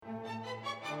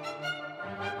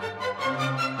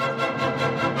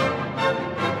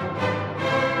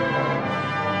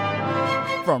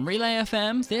From Relay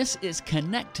FM, this is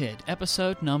Connected,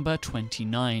 episode number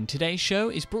 29. Today's show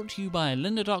is brought to you by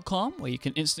lynda.com, where you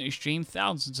can instantly stream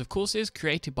thousands of courses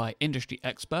created by industry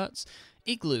experts,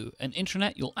 Igloo, an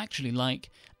intranet you'll actually like,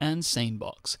 and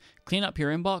Sanebox. Clean up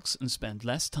your inbox and spend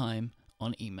less time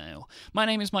on email. My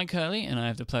name is Mike Hurley, and I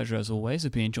have the pleasure, as always,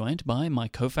 of being joined by my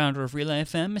co-founder of Relay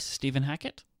FM, Mr. Stephen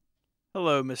Hackett.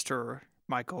 Hello, Mr.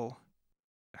 Michael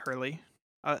Hurley.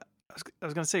 I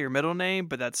was going to say your middle name,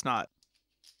 but it's not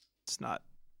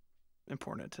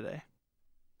important today.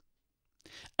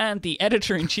 And the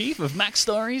editor-in-chief of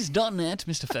MacStories.net,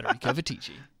 Mr. Federico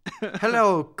Viticci.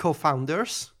 Hello,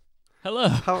 co-founders. Hello.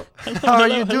 How are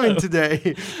you doing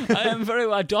today? I am very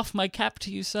well. I doff my cap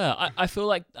to you, sir. I feel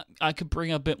like I could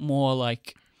bring a bit more,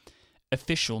 like,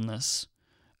 officiality,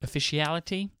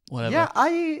 whatever. Yeah,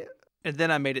 And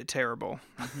then I made it terrible.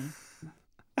 Mm-hmm.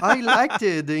 I liked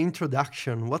the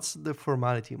introduction. What's the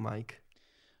formality, Mike?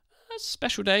 It's a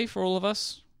special day for all of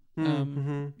us. You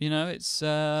know, it's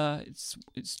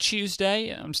Tuesday.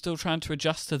 I'm still trying to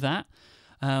adjust to that.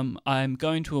 I'm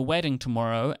going to a wedding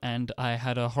tomorrow, and I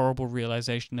had a horrible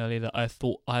realization earlier that I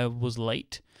thought I was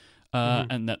late,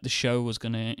 and that the show was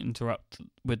going to interrupt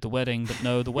with the wedding. But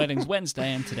no, the wedding's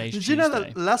Wednesday, and today's Tuesday. Did you know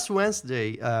that last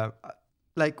Wednesday,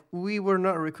 we were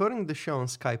not recording the show on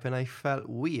Skype, and I felt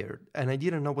weird, and I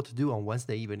didn't know what to do on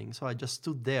Wednesday evening, so I just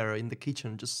stood there in the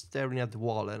kitchen, just staring at the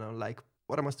wall, and I'm like,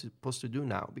 what am I supposed to do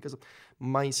now? Because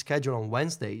my schedule on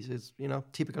Wednesdays is,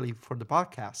 typically for the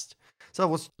podcast. So I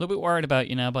was a little bit worried about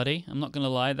you now, buddy. I'm not going to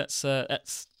lie.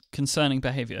 That's concerning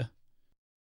behavior.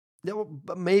 Yeah,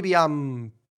 but maybe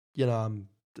I'm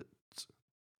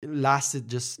lasted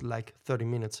just like 30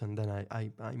 minutes and then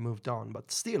I moved on.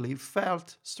 But still, it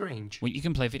felt strange. Well, you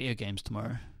can play video games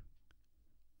tomorrow.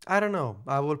 I don't know.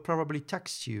 I will probably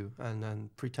text you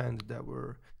and pretend that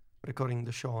we're recording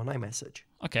the show on iMessage.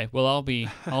 Okay, well, I'll be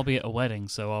at a wedding,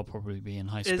 so I'll probably be in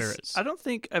high spirits. I don't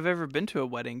think I've ever been to a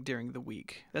wedding during the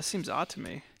week. That seems odd to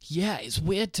me. Yeah, it's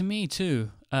weird to me too.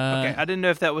 Okay, I didn't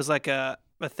know if that was like a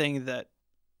thing that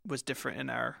was different in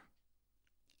our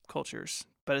cultures,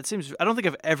 but it seems I don't think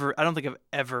I've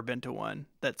ever been to one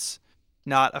that's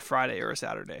not a Friday or a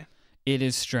Saturday. It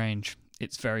is strange.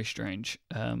 It's very strange.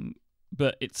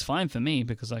 But it's fine for me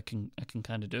because I can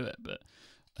kind of do it, but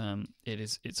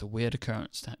it's a weird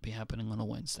occurrence to be happening on a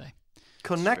Wednesday.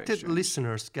 Connected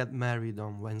listeners get married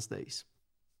on Wednesdays.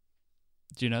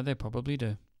 Do you know they probably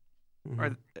do?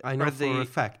 Mm-hmm. I know for a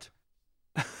fact.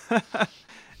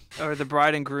 Are the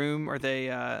bride and groom are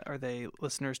they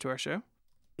listeners to our show?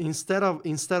 Instead of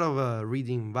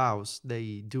reading vows,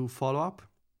 they do follow up.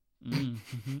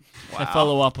 Mm-hmm. Wow. They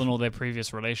follow up on all their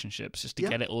previous relationships just to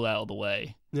get it all out of the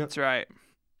way. Yep. That's right.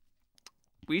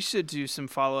 We should do some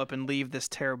follow-up and leave this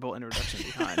terrible introduction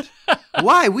behind.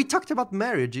 Why? We talked about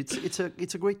marriage. It's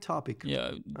a great topic.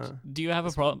 Yeah. Do you have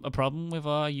a problem with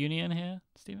our union here,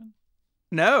 Stephen?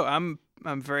 No, I'm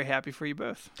very happy for you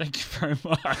both. Thank you very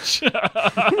much.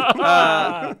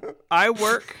 I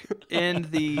work in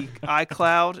the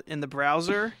iCloud in the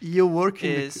browser. You work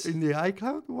in the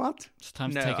iCloud? What? It's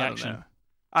time to take action.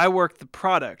 I work the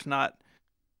product, not.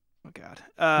 Oh God.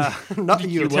 Not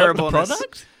you. Terrible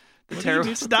product. The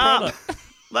terrible. Stop.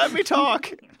 Let me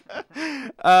talk.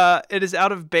 It is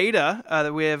out of beta.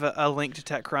 That we have a link to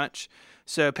TechCrunch.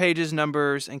 So pages,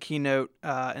 numbers, and Keynote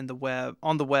on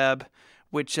the web,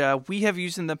 which we have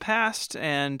used in the past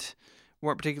and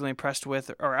weren't particularly impressed with,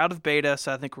 are out of beta.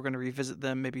 So I think we're going to revisit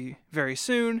them maybe very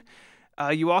soon.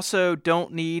 You also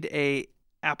don't need a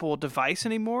Apple device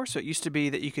anymore. So it used to be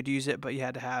that you could use it, but you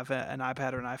had to have an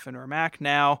iPad or an iPhone or a Mac.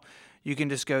 Now you can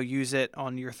just go use it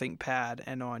on your ThinkPad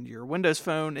and on your Windows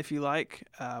phone if you like,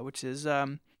 which is,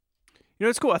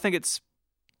 it's cool. I think it's,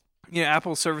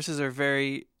 Apple services are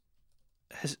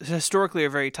historically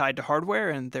very tied to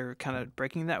hardware, and they're kind of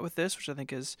breaking that with this, which I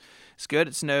think is good.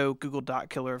 It's no Google Doc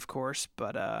killer, of course,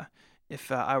 but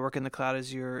if I work in the cloud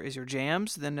is your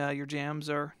jams, then your jams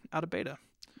are out of beta.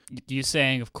 You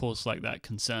saying, of course, like that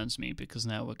concerns me because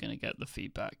now we're going to get the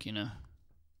feedback,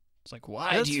 It's like,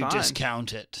 why do you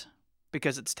discount it?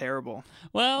 Because it's terrible.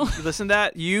 Well, you listen to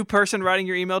that. You person writing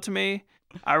your email to me,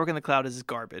 I work in the cloud is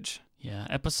garbage. Yeah,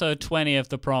 episode 20 of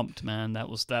The Prompt, man. That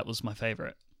was my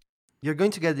favorite. You're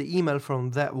going to get the email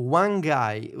from that one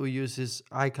guy who uses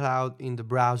iCloud in the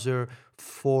browser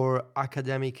for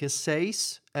academic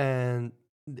essays, and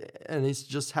it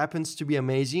just happens to be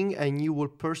amazing, and you will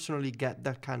personally get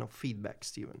that kind of feedback,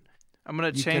 Stephen. I'm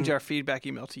going to change our feedback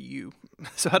email to you,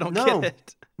 so I don't get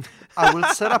it. I will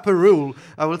set up a rule.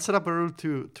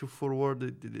 To forward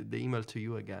the email to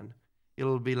you again.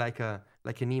 it'll be like an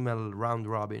email round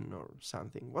robin or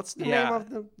something. What's the Yeah. name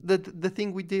of the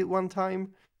thing we did one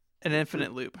time? An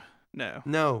infinite loop.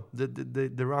 No,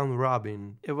 the round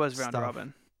robin. It was round stuff.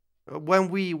 robin. When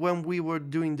we were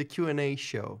doing the Q&A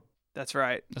show. That's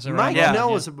right. That's a Mike round robin,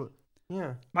 knows yeah. about.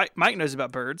 Yeah. Mike knows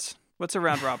about birds. What's a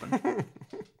round robin?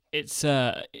 It's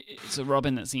a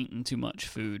robin that's eaten too much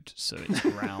food, so it's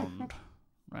round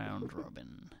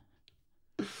robin.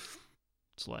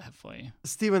 That's all I have for you.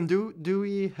 Steven, do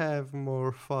we have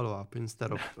more follow-up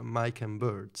instead of Mike and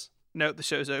birds? Nope, the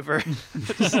show's over.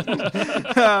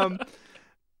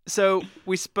 So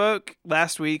we spoke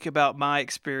last week about my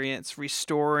experience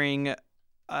restoring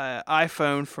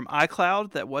iPhone from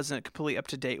iCloud that wasn't completely up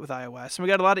to date with iOS, and we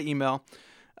got a lot of email.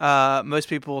 Most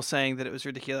people saying that it was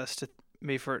ridiculous to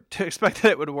expect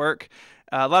that it would work.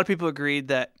 A lot of people agreed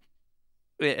that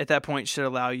at that point should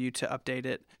allow you to update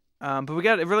it. But we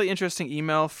got a really interesting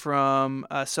email from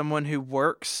someone who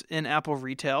works in Apple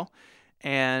retail,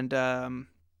 and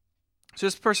so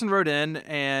this person wrote in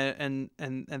and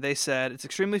they said it's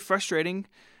extremely frustrating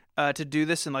to do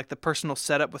this in like the personal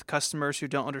setup with customers who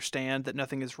don't understand that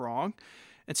nothing is wrong.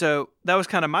 And so that was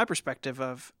kind of my perspective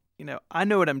of, I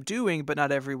know what I'm doing, but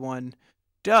not everyone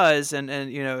does, and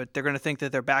they're going to think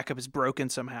that their backup is broken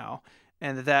somehow,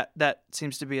 and that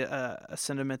seems to be a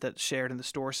sentiment that's shared in the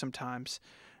store sometimes.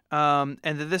 And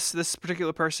that this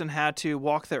particular person had to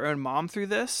walk their own mom through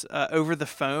this over the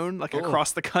phone, like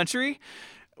across the country,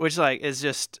 which like is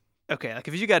just okay. Like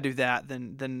if you got to do that,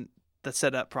 then the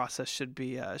setup process should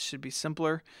be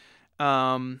simpler.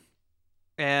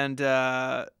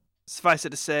 Suffice it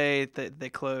to say that they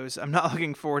close. I'm not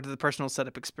looking forward to the personal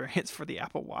setup experience for the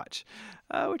Apple Watch,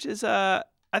 which is I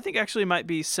think actually might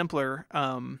be simpler.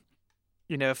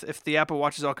 If the Apple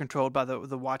Watch is all controlled by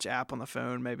the Watch app on the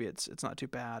phone, maybe it's not too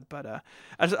bad. But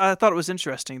I thought it was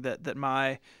interesting that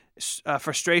my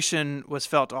frustration was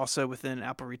felt also within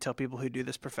Apple retail people who do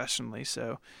this professionally.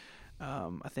 So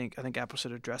I think Apple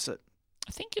should address it.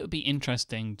 I think it would be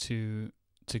interesting to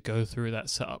go through that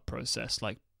setup process,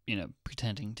 like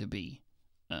pretending to be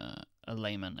a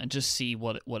layman, and just see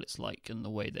what it's like in the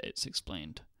way that it's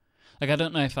explained. Like I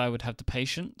don't know if I would have the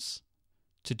patience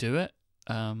to do it.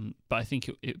 But I think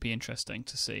it'd be interesting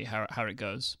to see how it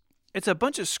goes. It's a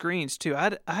bunch of screens too.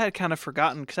 I had kind of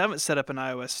forgotten because I haven't set up an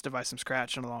iOS device from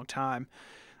scratch in a long time.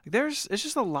 It's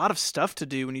just a lot of stuff to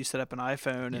do when you set up an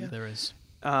iPhone. Yeah, there is.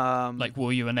 Like,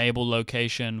 will you enable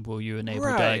location? Will you enable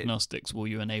diagnostics? Will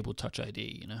you enable Touch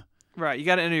ID? Right, you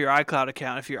got to enter your iCloud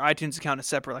account. If your iTunes account is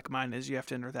separate, like mine is, you have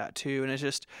to enter that too. And it's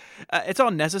just, it's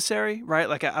all necessary, right?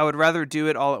 Like I would rather do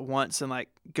it all at once than like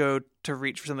go to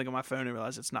reach for something on my phone and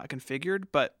realize it's not configured.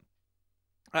 But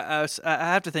I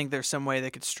have to think there's some way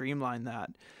they could streamline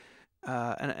that.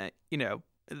 The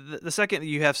second that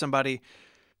you have somebody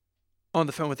on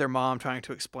the phone with their mom trying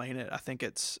to explain it, I think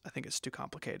it's too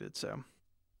complicated. So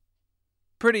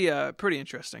pretty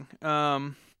interesting.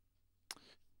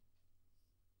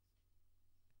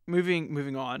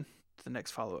 Moving on to the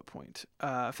next follow-up point.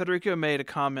 Federico made a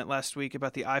comment last week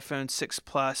about the iPhone 6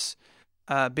 Plus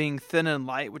being thin and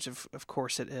light, which of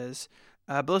course it is.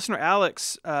 But listener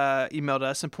Alex emailed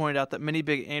us and pointed out that many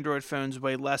big Android phones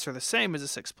weigh less or the same as a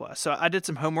 6 Plus. So I did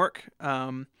some homework.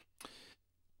 You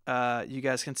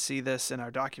guys can see this in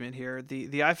our document here. The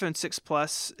iPhone 6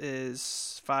 Plus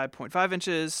is 5.5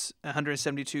 inches,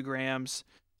 172 grams.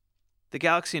 The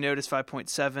Galaxy Note is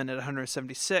 5.7 at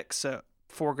 176, so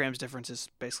 4 grams difference is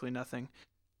basically nothing.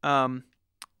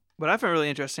 What I found really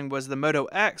interesting was the Moto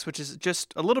X, which is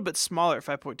just a little bit smaller at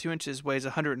 5.2 inches, weighs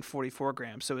 144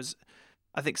 grams. So is,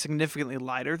 I think, significantly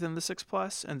lighter than the 6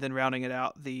 Plus. And then rounding it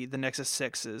out, the Nexus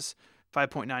 6 is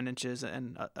 5.9 inches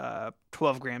and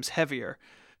 12 grams heavier.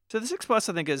 So the 6 Plus,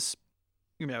 I think, is,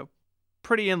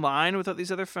 pretty in line with what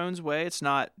these other phones weigh. It's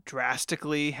not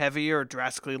drastically heavier or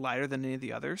drastically lighter than any of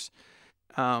the others.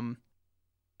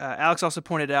 Alex also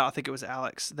pointed out, I think it was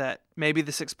Alex, that maybe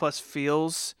the 6 Plus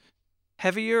feels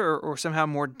heavier or somehow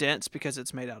more dense because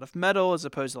it's made out of metal as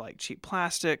opposed to like cheap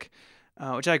plastic,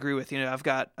 which I agree with. I've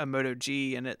got a Moto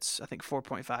G and it's, I think,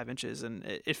 4.5 inches and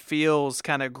it feels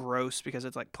kind of gross because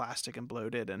it's like plastic and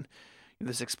bloated, and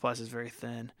the 6 Plus is very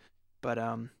thin. But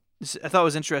I thought it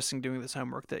was interesting doing this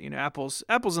homework that, Apple's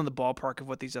in the ballpark of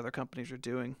what these other companies are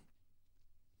doing.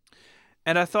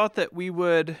 And I thought that we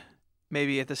would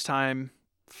maybe at this time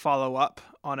follow up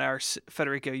on our,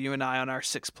 Federico, you and I, on our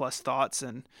 6 Plus thoughts,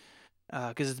 and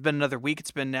because it's been another week.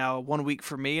 It's been now 1 week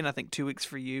for me and I think 2 weeks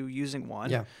for you using one.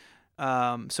 Yeah.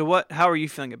 So how are you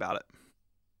feeling about it?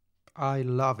 I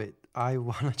love it. I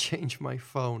want to change my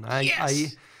phone.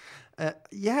 Yes!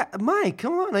 Yeah, Mike,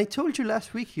 come on. I told you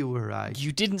last week you were right.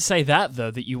 You didn't say that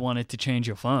though, that you wanted to change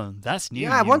your phone. That's new.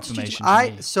 Yeah, I wanted to. Information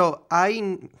to me. So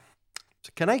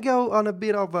can I go on a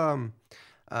bit of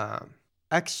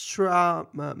extra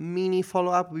mini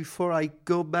follow up before I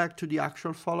go back to the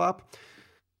actual follow up?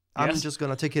 I'm Yes. just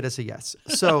gonna take it as a yes.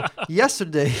 So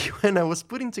yesterday, when I was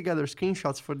putting together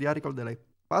screenshots for the article that I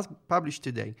published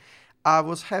today, I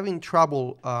was having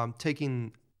trouble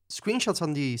taking screenshots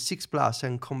on the 6 Plus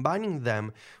and combining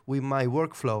them with my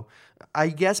workflow. I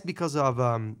guess because of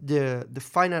the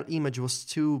final image was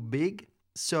too big,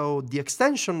 so the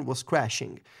extension was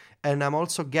crashing. And I'm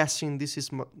also guessing this is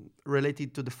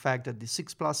related to the fact that the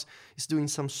 6 Plus is doing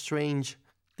some strange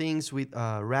things with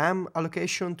RAM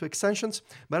allocation to extensions.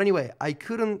 But anyway, I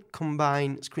couldn't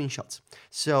combine screenshots.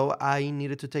 So I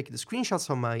needed to take the screenshots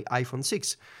on my iPhone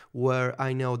 6, where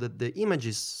I know that the image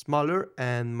is smaller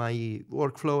and my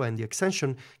workflow and the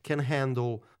extension can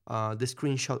handle the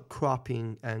screenshot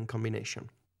cropping and combination.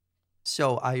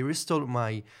 So I restored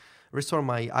my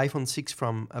iPhone 6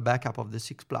 from a backup of the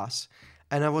 6 Plus.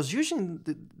 And I was using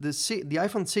the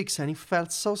iPhone 6 and it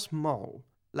felt so small.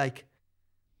 Like,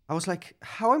 I was like,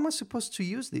 how am I supposed to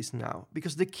use this now?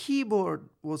 Because the keyboard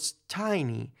was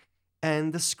tiny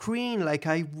and the screen, like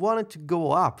I wanted to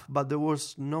go up, but there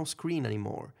was no screen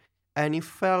anymore. And it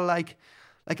felt like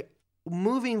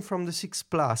moving from the 6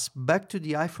 Plus back to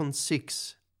the iPhone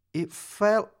 6, it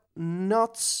felt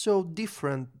not so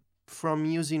different from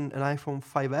using an iPhone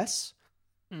 5S.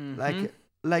 Mm-hmm.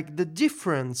 Like the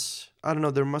difference, I don't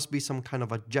know, there must be some kind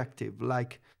of adjective,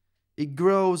 like it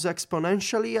grows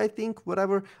exponentially, I think,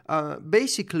 whatever.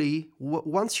 Basically,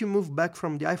 once you move back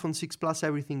from the iPhone 6 Plus,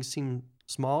 everything seems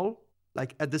small,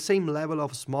 like at the same level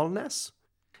of smallness.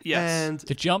 Yes. And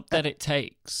The jump that it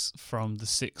takes from the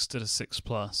 6 to the 6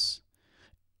 Plus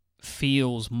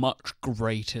feels much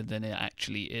greater than it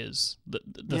actually is.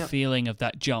 The feeling of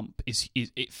that jump is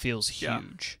it feels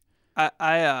huge.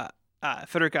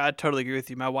 Federico, I totally agree with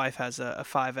you. My wife has a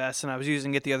 5S, and I was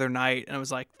using it the other night, and I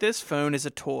was like, "This phone is a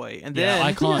toy." And then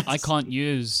I can't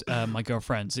use my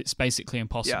girlfriend's. It's basically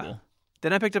impossible. Yeah.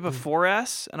 Then I picked up a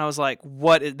 4S, and I was like,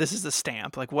 "What? This is the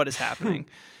stamp. Like, what is happening?"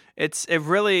 It's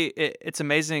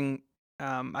amazing.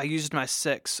 I used my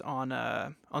 6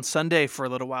 on Sunday for a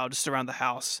little while, just around the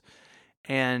house,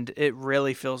 and it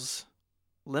really feels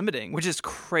limiting, which is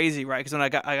crazy, right? Because when I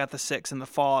got the 6 in the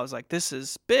fall, I was like, this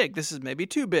is big. This is maybe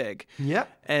too big. yeah,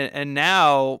 And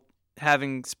now,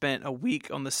 having spent a week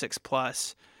on the 6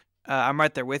 Plus, I'm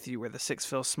right there with you where the 6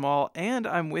 feels small. And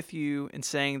I'm with you in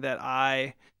saying that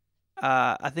I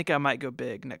think I might go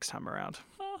big next time around.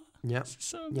 yeah.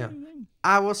 So Yeah. amazing.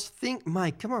 I was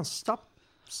Mike, come on, stop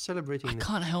celebrating I this.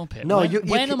 can't help it. No,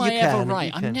 when am I ever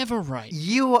right? can. I'm never right.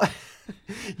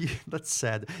 That's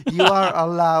sad. You are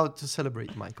allowed to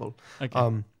celebrate, Michael.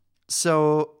 Okay.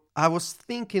 So I was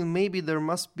thinking maybe there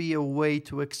must be a way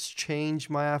to exchange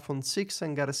my iPhone 6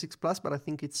 and get a 6 Plus, but I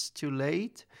think it's too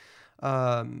late.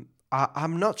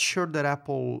 I'm not sure that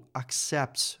Apple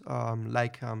accepts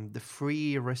the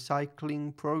free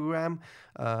recycling program,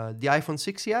 the iPhone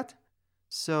 6 yet.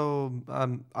 So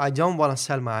I don't want to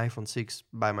sell my iPhone 6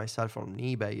 by myself on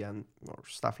eBay or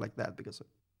stuff like that because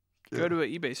Go to an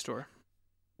eBay store.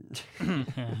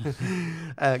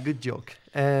 good joke.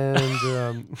 And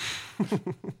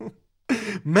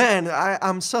man,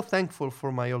 I'm so thankful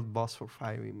for my old boss for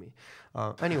firing me.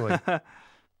 Anyway,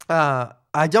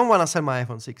 I don't want to sell my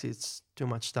iPhone 6. It's too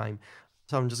much time.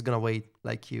 So I'm just going to wait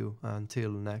like you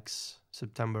until next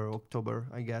September, October,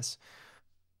 I guess.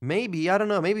 Maybe, I don't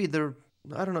know,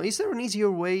 is there an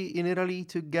easier way in Italy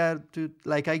to get to,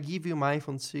 like, I give you my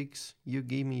iPhone 6, you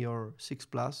give me your 6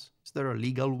 Plus? Is there a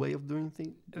legal way of doing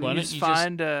things? Why You don't just you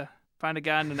find a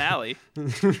guy in an alley and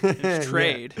just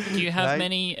trade. Do you have Right?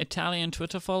 many Italian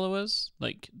Twitter followers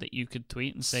like that you could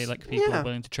tweet and say like people Yeah. are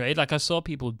willing to trade? Like I saw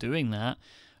people doing that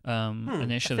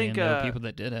initially, think, and there were people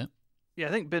that did it. Yeah,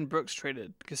 I think Ben Brooks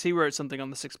traded because he wrote something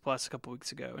on the 6 Plus a couple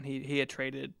weeks ago, and he had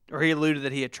traded, or he alluded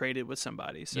that he had traded with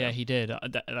somebody. So. Yeah, he did.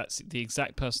 That's the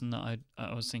exact person that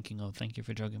I was thinking of. Thank you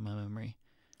for jogging my memory.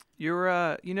 You're,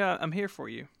 I'm here for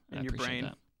you in I your appreciate brain.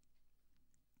 that.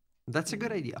 That's a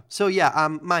good idea. So yeah,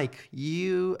 Mike,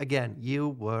 you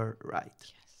were right.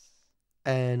 Yes.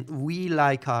 And we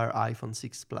like our iPhone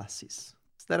 6 Pluses.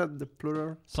 Is that the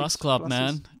plural? Plus 6 Club, Pluses?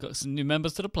 man. Got some new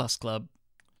members to the Plus Club.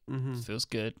 Mm-hmm. Feels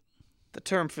good. The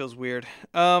term feels weird.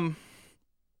 So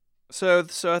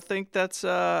I think that's.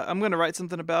 I'm going to write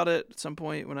something about it at some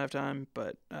point when I have time.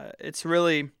 But it's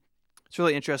really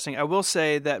interesting. I will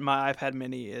say that my iPad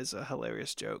Mini is a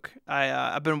hilarious joke.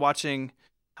 I've been watching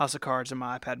House of Cards on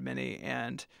my iPad Mini,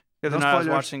 and the other No night I was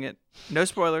spoilers. watching it. No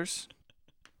spoilers.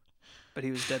 but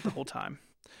he was dead the whole time.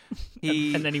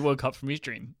 And then he woke up from his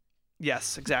dream.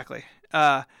 Yes, exactly.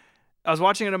 I was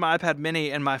watching it on my iPad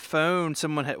mini, and my phone,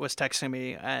 someone was texting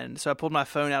me, and so I pulled my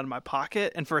phone out of my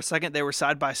pocket, and for a second they were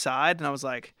side by side, and I was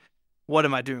like, what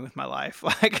am I doing with my life?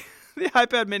 Like, the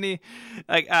iPad mini,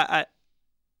 like,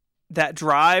 that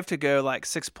drive to go, like,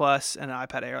 6 Plus and an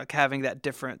iPad Air, like, having that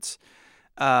difference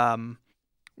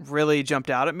really jumped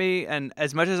out at me, and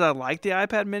as much as I like the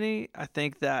iPad mini, I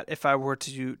think that if I were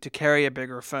to carry a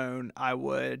bigger phone, I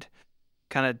would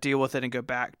kind of deal with it and go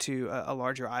back to a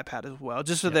larger iPad as well,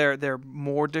 just so they're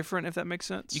more different, if that makes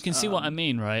sense. You can see what I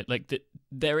mean, right? Like,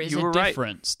 there is a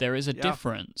difference. Right. There is a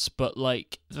difference, but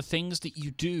like the things that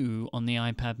you do on the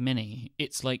iPad mini,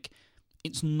 it's like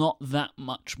it's not that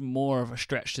much more of a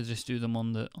stretch to just do them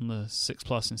on the 6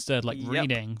 Plus instead. Like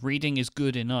reading is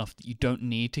good enough that you don't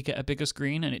need to get a bigger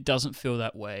screen, and it doesn't feel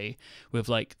that way with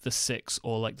like the 6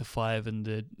 or like the 5 and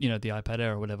the the iPad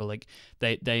Air or whatever. Like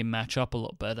they match up a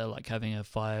lot better, like having a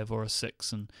 5 or a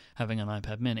 6 and having an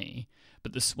iPad mini.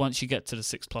 But once you get to the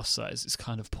 6 Plus size, it's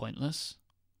kind of pointless.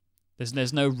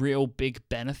 There's no real big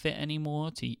benefit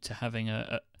anymore to having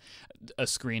a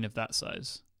screen of that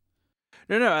size.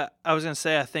 No, I was going to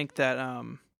say, I think that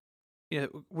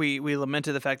we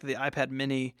lamented the fact that the iPad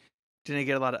mini didn't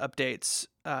get a lot of updates.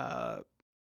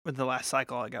 With the last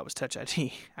cycle I got was Touch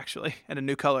ID, actually, and a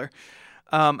new color.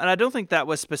 And I don't think that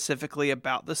was specifically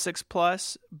about the 6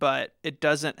 Plus, but it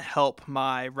doesn't help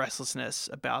my restlessness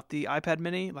about the iPad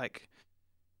mini. Like,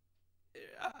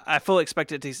 I fully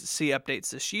expected to see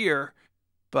updates this year,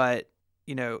 but,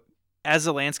 as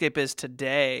the landscape is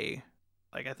today,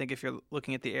 like, I think if you're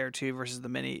looking at the Air 2 versus the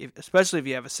Mini, especially if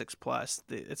you have a 6 Plus,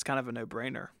 it's kind of a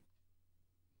no-brainer.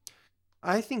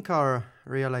 I think our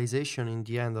realization in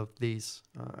the end of this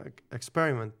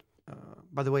experiment,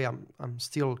 by the way, I'm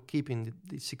still keeping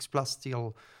the 6 Plus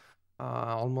till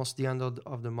almost the end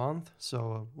of the month,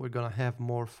 so we're going to have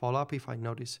more follow-up if I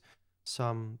notice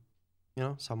some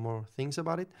more things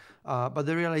about it. But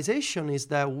the realization is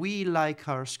that we like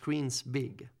our screens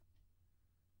big.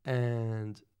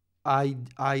 And I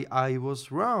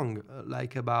was wrong,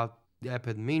 like about the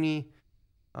iPad mini,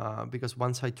 because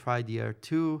once I tried the Air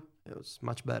 2, it was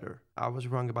much better. I was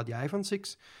wrong about the iPhone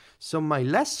 6. So my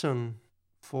lesson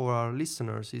for our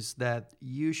listeners is that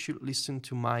you should listen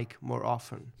to Mike more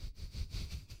often.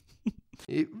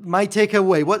 My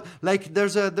takeaway,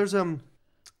 there's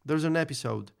an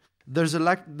episode, there's a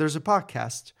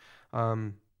podcast.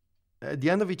 At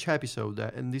the end of each episode,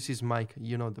 and this is Mike,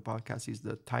 the podcast is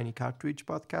the Tiny Cartridge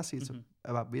podcast. It's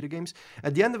about video games.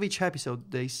 At the end of each episode,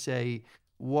 they say,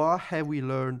 what have we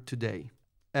learned today?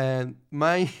 And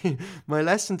my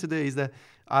lesson today is that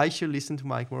I should listen to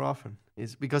Mike more often.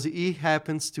 It's because he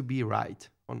happens to be right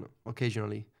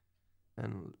occasionally.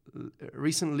 And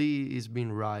recently he's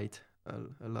been right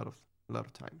a lot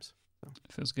of times. So.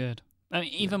 It feels good. I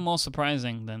mean, even more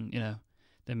surprising than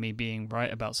me being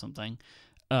right about something.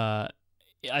 I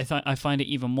find it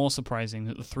even more surprising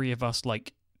that the three of us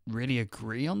really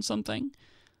agree on something.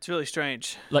 It's really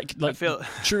strange. Like I feel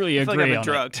truly I agree feel like I've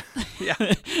been on drugged.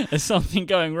 Yeah, there's something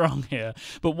going wrong here.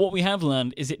 But what we have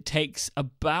learned is it takes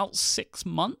about 6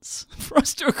 months for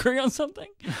us to agree on something,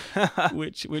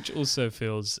 which also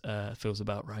feels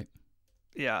about right.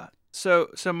 Yeah. So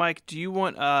Mike, do you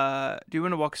want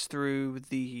to walk us through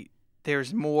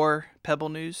there's more Pebble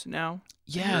news now?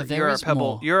 Yeah, you're more.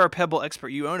 Pebble. You're a Pebble expert.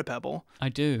 You own a Pebble. I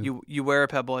do. You wear a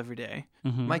Pebble every day.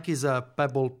 Mm-hmm. Mike is a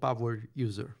Pebble power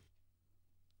user.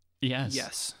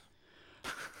 Yes.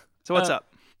 So what's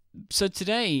up? So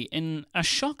today, in a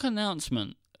shock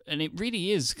announcement, and it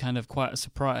really is kind of quite a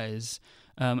surprise,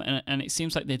 and it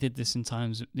seems like they did this in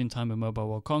time of Mobile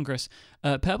World Congress,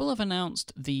 Pebble have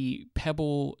announced the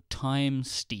Pebble Time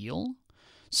Steel.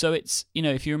 So it's,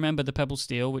 if you remember the Pebble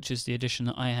Steel, which is the edition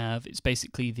that I have, it's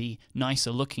basically the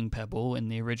nicer looking Pebble in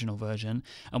the original version.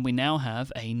 And we now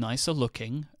have a nicer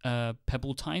looking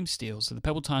Pebble Time Steel. So the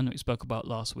Pebble Time that we spoke about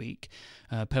last week,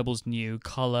 Pebble's new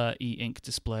color e-ink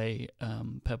display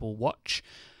Pebble Watch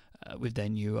with their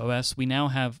new OS. We now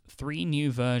have 3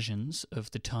 new versions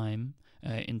of the Time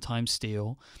in Time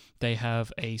Steel. They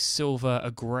have a silver,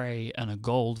 a gray, and a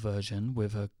gold version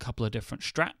with a couple of different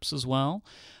straps as well.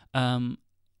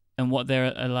 And what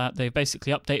they've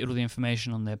basically updated all the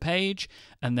information on their page,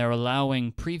 and they're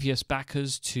allowing previous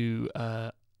backers to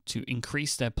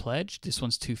increase their pledge. This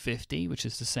one's $250, which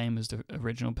is the same as the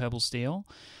original Pebble Steel,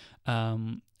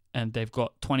 and they've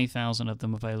got 20,000 of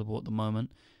them available at the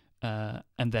moment,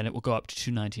 and then it will go up to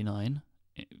 $299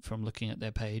 from looking at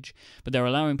their page. But they're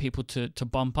allowing people to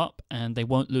bump up, and they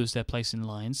won't lose their place in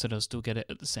line, so they'll still get it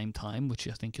at the same time, which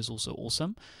I think is also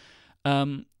awesome.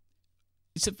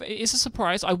 it's a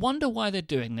surprise. I wonder why they're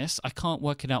doing this. I can't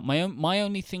work it out. My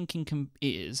only thinking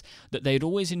is that they'd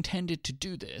always intended to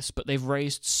do this, but they've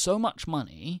raised so much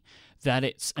money that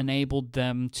it's enabled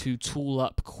them to tool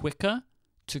up quicker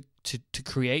to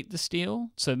create the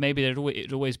steel. So maybe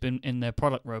it'd always been in their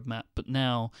product roadmap, but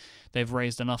now they've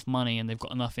raised enough money and they've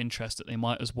got enough interest that they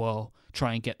might as well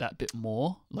try and get that bit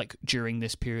more, like during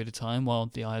this period of time while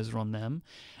the eyes are on them.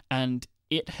 And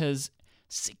it has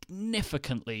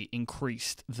significantly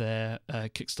increased their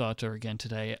Kickstarter again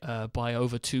today by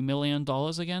over $2 million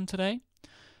again today.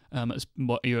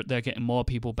 They're getting more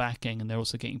people backing, and they're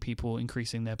also getting people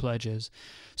increasing their pledges.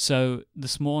 So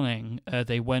this morning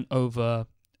they went over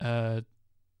the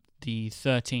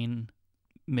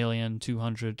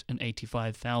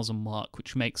 13,285,000 mark,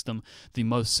 which makes them the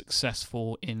most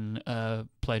successful in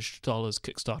pledged dollars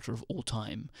Kickstarter of all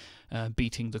time,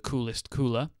 beating the Coolest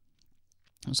Cooler.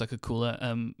 It was like a cooler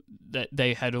that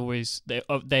they had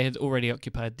already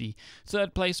occupied the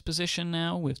third place position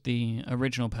now with the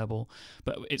original Pebble,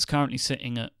 but it's currently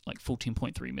sitting at like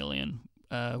 14.3 million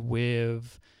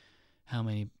with how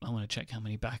many? I want to check how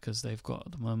many backers they've got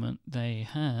at the moment. They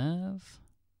have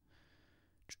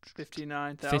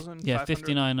 59,000.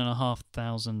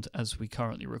 59,500 as we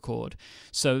currently record.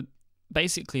 So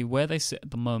basically, where they sit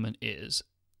at the moment is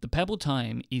the Pebble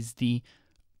Time is the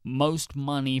most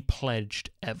money pledged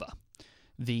ever.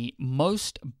 The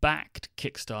most backed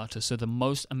Kickstarter, so the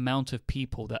most amount of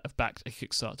people that have backed a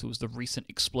Kickstarter, was the recent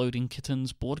Exploding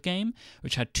Kittens board game,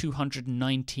 which had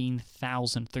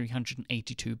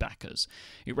 219,382 backers.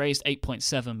 It raised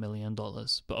 $8.7 million,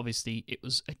 but obviously it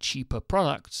was a cheaper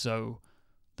product, so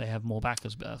they have more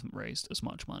backers but haven't raised as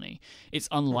much money. It's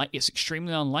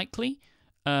extremely unlikely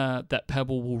that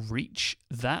Pebble will reach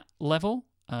that level.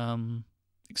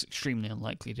 It's extremely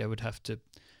unlikely. They would have to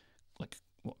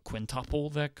quintuple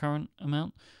their current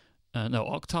amount. No,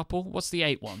 octuple. What's the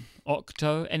 8 one?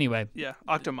 Octo. Anyway. Yeah,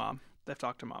 Octomom. They have to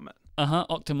Octomom it.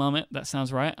 Octomom it. That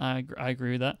sounds right. I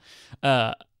agree with that.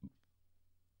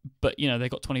 But they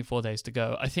got 24 days to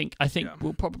go. I think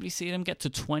we'll probably see them get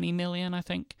to 20 million. I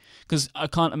think, because I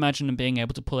can't imagine them being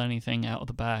able to pull anything out of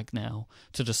the bag now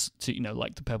to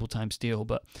like the Pebble Time Steel.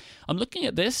 But I'm looking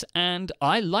at this and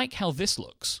I like how this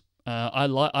looks.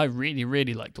 I really,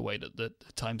 really like the way that the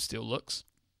Time Steel looks.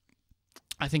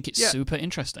 I think it's super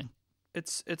interesting.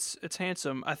 It's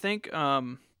handsome. I think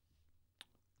I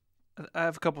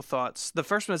have a couple thoughts. The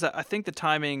first one is that I think the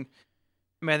timing.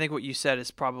 I mean, I think what you said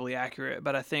is probably accurate,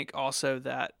 but I think also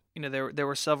that there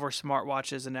were several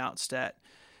smartwatches announced at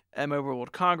Mobile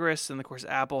World Congress, and of course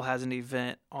Apple has an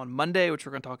event on Monday, which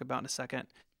we're going to talk about in a second.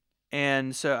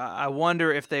 And so I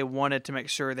wonder if they wanted to make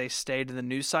sure they stayed in the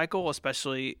news cycle,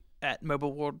 especially at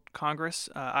Mobile World Congress.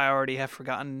 I already have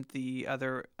forgotten the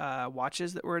other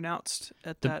watches that were announced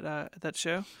at that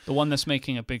show. The one that's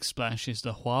making a big splash is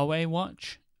the Huawei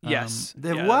watch. Yes.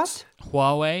 What?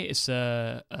 Huawei is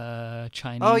a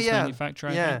Chinese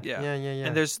manufacturer. Yeah.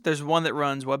 And there's one that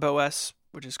runs WebOS,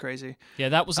 which is crazy. Yeah,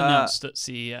 that was announced at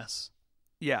CES.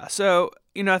 Yeah. So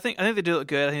I think they do look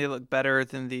good. I think they look better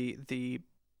than the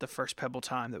first Pebble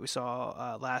Time that we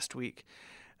saw last week.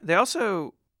 They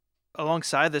also,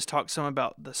 alongside this, talked some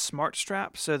about the Smart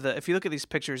Strap. So if you look at these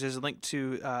pictures, there's a link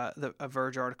to a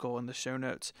Verge article in the show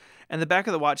notes. And the back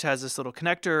of the watch has this little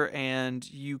connector, and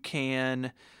you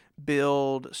can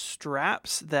build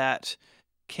straps that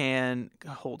can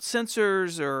hold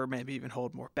sensors or maybe even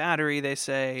hold more battery, they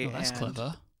say. Oh, that's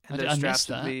clever. And I missed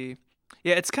that.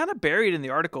 It's kind of buried in the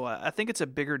article. I think it's a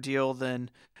bigger deal than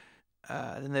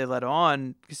they let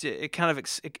on, because it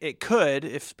could,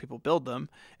 if people build them,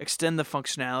 extend the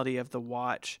functionality of the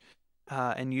watch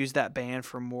and use that band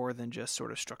for more than just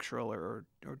sort of structural or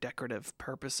decorative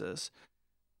purposes,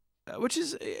 which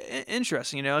is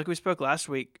interesting. Like we spoke last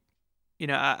week,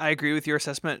 I agree with your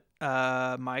assessment,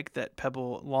 Mike, that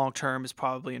Pebble long term is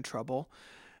probably in trouble,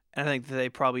 and I think that they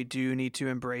probably do need to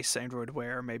embrace Android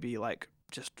Wear, maybe like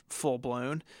just full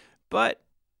blown, but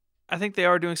I think they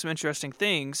are doing some interesting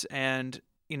things, and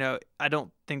I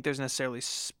don't think there's necessarily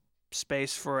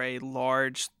space for a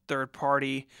large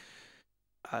third-party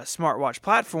smartwatch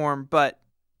platform, but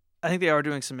I think they are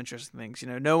doing some interesting things.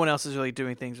 No one else is really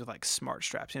doing things with like smart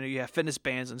straps. You have fitness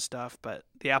bands and stuff, but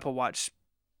the Apple Watch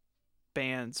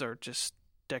bands are just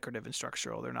decorative and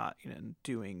structural. They're not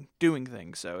doing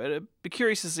things. So it'd be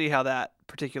curious to see how that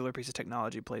particular piece of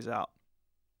technology plays out.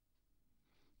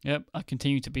 Yep, I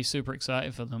continue to be super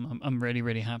excited for them. I'm really,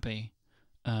 really happy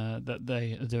that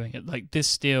they are doing it. Like this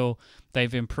steel,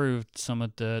 they've improved some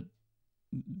of the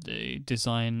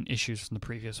design issues from the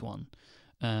previous one,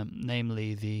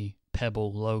 namely the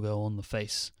Pebble logo on the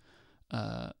face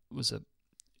was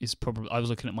is probably. I was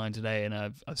looking at mine today, and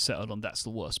I've settled on that's the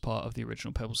worst part of the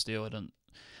original Pebble Steel.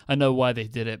 I know why they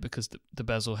did it, because the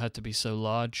bezel had to be so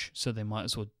large, so they might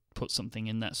as well put something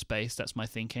in that space. That's my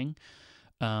thinking.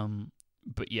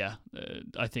 But yeah,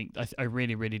 I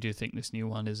really, really do think this new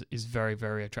one is very,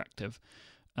 very attractive.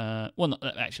 Well, not,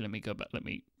 actually, let me go back. Let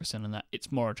me rescind on that.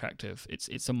 It's more attractive.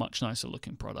 It's a much nicer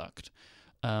looking product.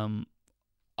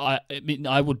 I mean,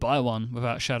 I would buy one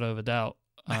without a shadow of a doubt.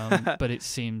 But it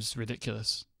seems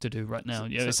ridiculous to do right now.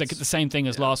 Yeah, it's like the same thing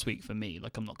as last week for me.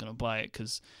 Like, I'm not going to buy it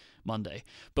because Monday.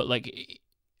 But like,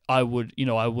 I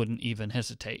wouldn't even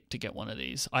hesitate to get one of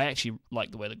these. I actually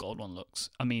like the way the gold one looks.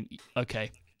 I mean,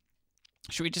 okay,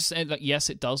 should we just say that yes,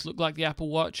 it does look like the Apple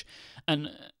Watch,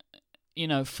 and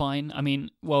fine. I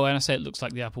mean, well, when I say it looks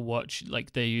like the Apple Watch,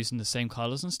 like they're using the same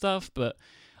colors and stuff, but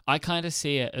I kind of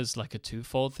see it as like a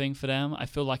twofold thing for them. I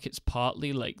feel like it's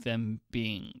partly like them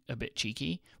being a bit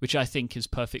cheeky, which I think is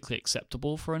perfectly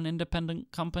acceptable for an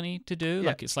independent company to do. Yeah,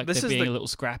 like, it's like they're being a little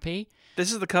scrappy.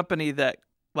 This is the company that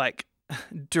like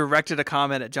directed a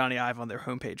comment at Johnny Ive on their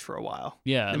homepage for a while.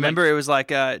 Yeah. Remember, it was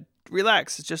like,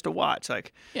 relax, it's just a watch.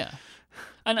 Like, yeah.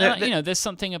 And, there's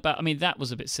something about, I mean, that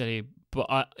was a bit silly, but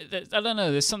I don't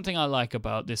know, there's something I like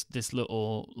about this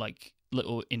little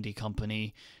indie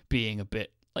company being a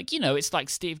bit, like, it's like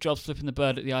Steve Jobs flipping the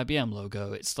bird at the IBM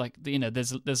logo. It's like,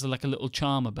 there's like a little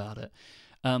charm about it.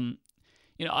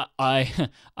 I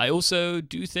also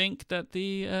do think that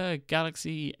the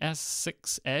Galaxy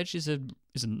S6 Edge is a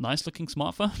nice looking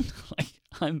smartphone. Like,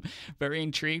 I'm very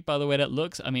intrigued by the way that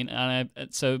looks. I mean,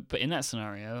 but in that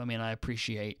scenario, I mean, I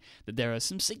appreciate that there are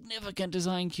some significant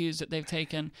design cues that they've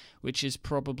taken, which is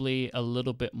probably a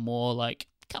little bit more like,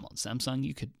 come on, Samsung,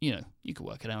 you could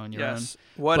work it out on your own.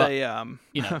 What but, I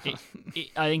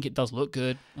think it does look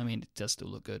good. I mean, it does still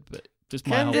look good, but just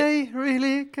can they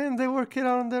work it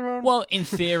out on their own? Well, in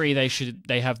theory,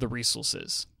 they have the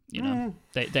resources.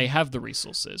 They have the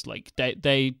resources. Like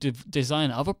they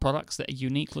design other products that are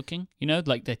unique looking.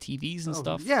 Like their TVs and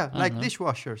stuff. Yeah, like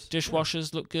dishwashers.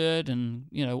 Dishwashers look good, and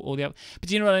all the other. But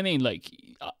do you know what I mean? Like,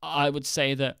 I would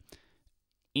say that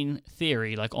in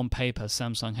theory, like on paper,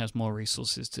 Samsung has more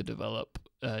resources to develop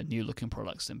new looking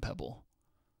products than Pebble.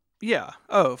 Yeah.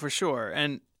 Oh, for sure.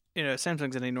 And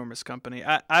Samsung's an enormous company.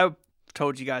 I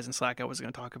told you guys in Slack I wasn't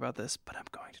going to talk about this, but I'm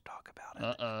going to talk about it.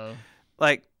 Uh-oh.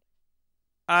 Like,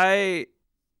 I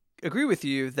agree with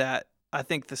you that I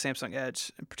think the Samsung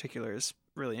Edge in particular is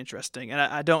really interesting. And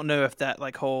I don't know if that so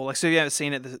if you haven't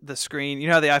seen it, the screen,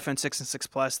 how the iPhone 6 and 6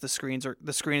 Plus, the screen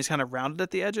is kind of rounded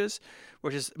at the edges,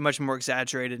 which is much more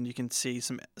exaggerated, and you can see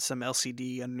some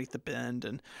LCD underneath the bend.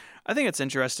 And I think it's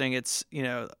interesting. It's,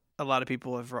 a lot of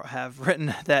people have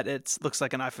written that it looks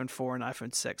like an iPhone 4 and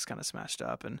iPhone 6 kind of smashed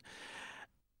up. And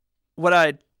what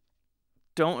I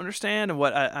don't understand, and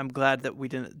what I'm glad that we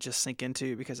didn't just sink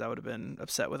into, because I would have been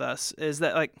upset with us, is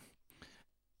that, like,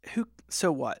 so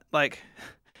what? Like,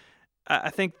 I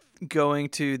think going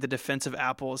to the defense of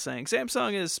Apple, saying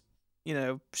Samsung is,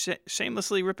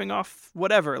 shamelessly ripping off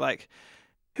whatever, like,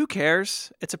 who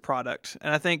cares? It's a product.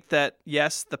 And I think that,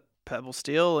 yes, the Pebble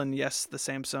Steel and yes, the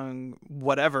Samsung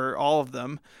whatever, all of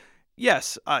them,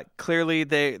 yes, clearly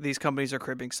these companies are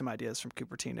cribbing some ideas from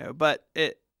Cupertino, but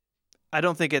I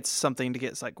don't think it's something to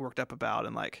get like worked up about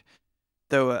and like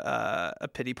throw a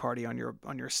pity party on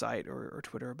your site or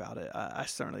Twitter about it. I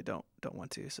certainly don't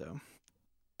want to. So,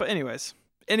 but anyways,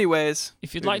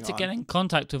 if you'd like to get in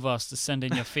contact with us to send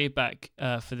in your feedback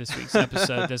for this week's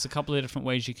episode, there's a couple of different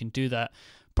ways you can do that.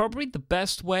 Probably the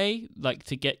best way, like,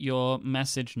 to get your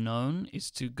message known is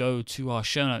to go to our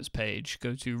show notes page,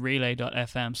 go to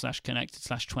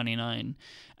relay.fm/connected/29,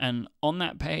 and on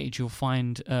that page you'll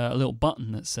find a little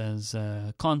button that says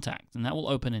contact, and that will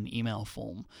open an email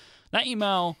form. That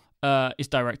email is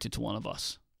directed to one of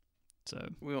us, so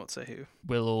we won't say who.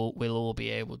 We'll all be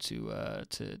able to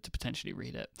potentially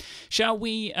read it. Shall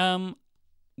we?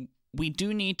 We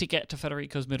do need to get to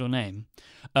Federico's middle name,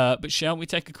 but shall we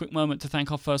take a quick moment to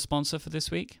thank our first sponsor for this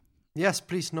week? Yes,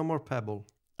 please, no more Pebble.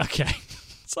 Okay.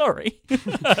 Sorry.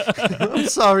 I'm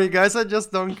sorry, guys. I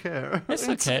just don't care. It's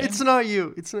okay. It's not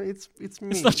you. It's me. It's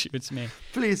not you. It's me.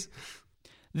 Please.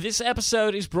 This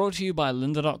episode is brought to you by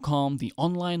lynda.com, the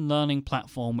online learning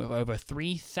platform with over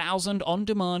 3,000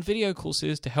 on-demand video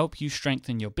courses to help you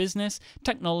strengthen your business,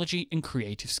 technology, and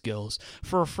creative skills.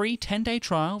 For a free 10-day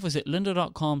trial, visit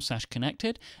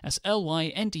lynda.com/connected. That's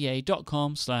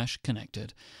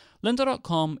lynda.com/connected.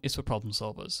 Lynda.com is for problem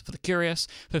solvers, for the curious,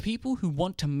 for people who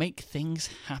want to make things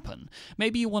happen.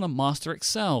 Maybe you want to master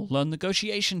Excel, learn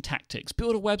negotiation tactics,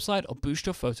 build a website, or boost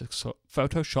your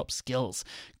Photoshop skills.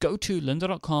 Go to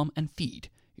lynda.com and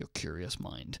feed your curious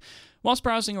mind. Whilst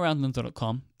browsing around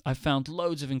lynda.com, I've found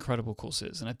loads of incredible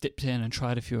courses, and I've dipped in and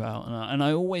tried a few out, and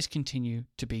I always continue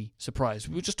to be surprised.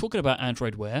 We were just talking about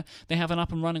Android Wear. They have an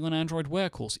up and running on Android Wear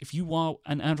course. If you are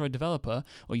an Android developer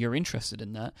or you're interested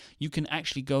in that, you can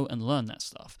actually go and learn that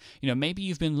stuff. Maybe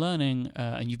you've been learning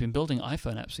and you've been building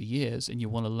iPhone apps for years, and you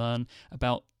want to learn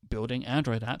about building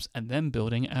Android apps and then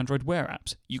building Android Wear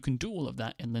apps. You can do all of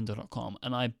that in lynda.com,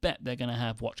 and I bet they're going to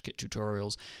have WatchKit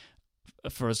tutorials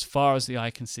for as far as the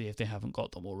eye can see if they haven't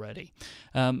got them already.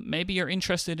 Maybe you're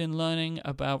interested in learning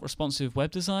about responsive web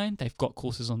design. They've got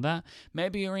courses on that.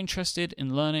 Maybe you're interested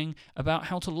in learning about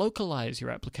how to localize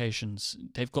your applications.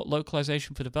 They've got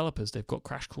localization for developers. They've got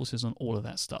crash courses on all of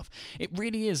that stuff. It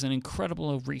really is an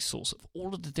incredible resource of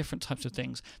all of the different types of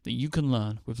things that you can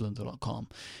learn with lynda.com.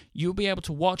 You'll be able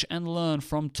to watch and learn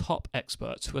from top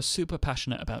experts who are super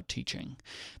passionate about teaching.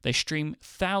 You can stream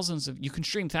thousands of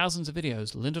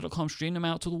videos. Lynda.com stream them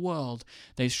out to the world.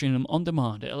 They stream them on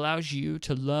demand. It allows you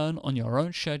to learn on your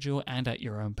own schedule and at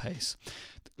your own pace.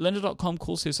 Lynda.com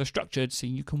courses are structured so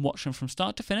you can watch them from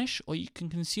start to finish, or you can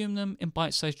consume them in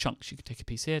bite-sized chunks. You can take a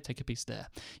piece here, take a piece there.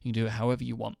 You can do it however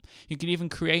you want. You can even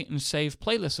create and save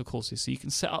playlists of courses so you can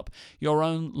set up your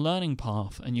own learning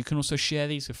path, and you can also share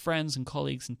these with friends and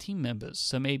colleagues and team members.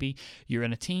 So maybe you're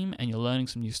in a team and you're learning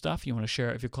some new stuff. You want to share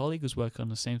it with your colleague who's working on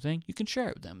the same thing. You can share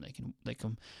it with them. They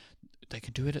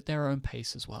can do it at their own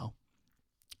pace as well.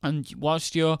 And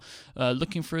whilst you're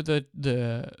looking through the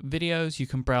videos, you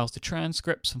can browse the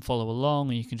transcripts and follow along,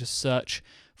 and you can just search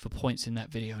for points in that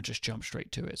video and just jump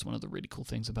straight to it. It's one of the really cool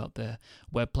things about their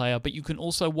web player. But you can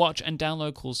also watch and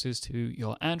download courses to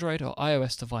your Android or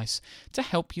iOS device to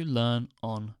help you learn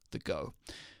on the go.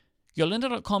 Your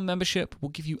lynda.com membership will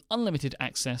give you unlimited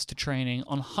access to training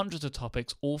on hundreds of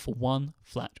topics, all for one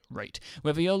flat rate.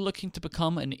 Whether you're looking to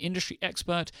become an industry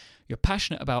expert, you're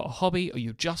passionate about a hobby, or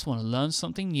you just want to learn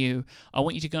something new, I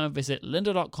want you to go and visit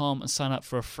lynda.com and sign up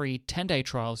for a free 10-day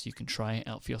trial so you can try it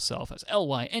out for yourself. That's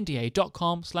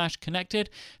lynda.com/connected.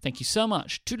 Thank you so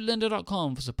much to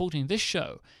lynda.com for supporting this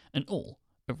show and all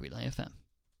of Relay FM.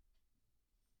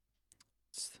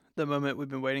 It's the moment we've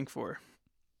been waiting for.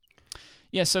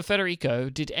 Yeah, so Federico,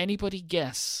 did anybody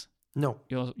guess No.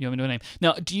 your middle name?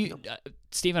 Now, do you,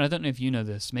 Stephen, I don't know if you know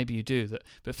this, maybe you do,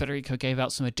 but Federico gave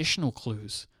out some additional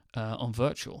clues on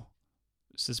virtual.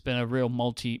 This has been a real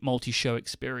multi-show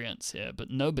experience here,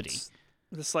 but nobody.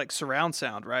 This like surround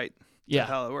sound, right? Yeah.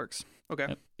 That's how it works.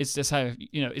 Okay. It's just how,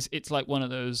 it's like one of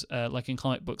those, like in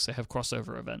comic books, they have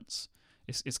crossover events.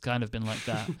 It's kind of been like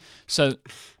that. So,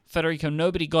 Federico,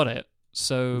 nobody got it.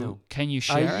 So No. Can you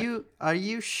share it? Are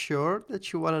you sure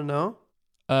that you want to know?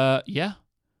 Yeah.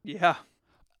 Yeah.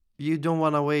 You don't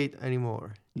want to wait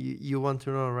anymore. You want to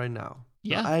know right now.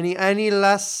 Yeah. Any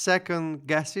last second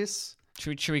guesses?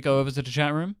 Should we go over to the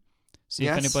chat room? See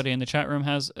if anybody in the chat room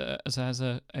has a guess.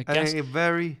 A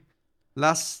very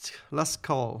last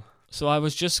call. So I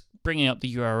was just bringing up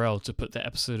the URL to put the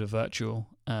episode of Virtual,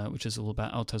 which is all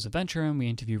about Alto's adventure, and we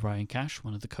interview Ryan Cash,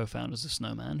 one of the co-founders of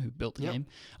Snowman, who built the game.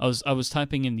 I was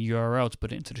typing in the URL to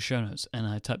put it into the show notes, and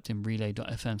I typed in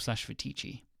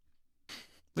relay.fm/Viticci.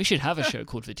 We should have a show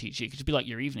called Viticci. It could be like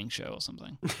your evening show or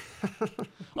something.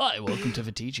 Hi, welcome to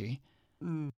Viticci.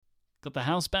 Got the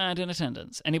house band in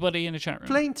attendance. Anybody in the chat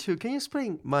room? Can you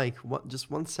explain, Mike, just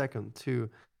 1 second, to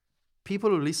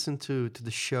people who listen to the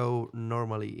show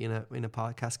normally in a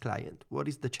podcast client? What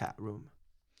is the chat room?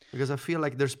 Because I feel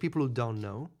like there's people who don't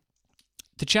know.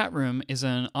 The chat room is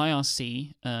an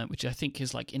IRC, which I think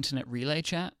is like Internet Relay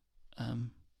Chat,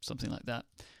 something like that.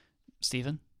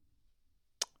 Stephen?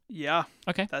 Yeah.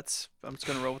 Okay. I'm just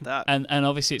going to roll with that. And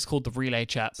obviously it's called the Relay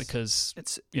Chat because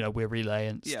we're Relay,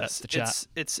 and that's the chat.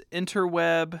 It's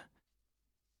interweb,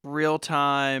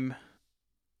 real-time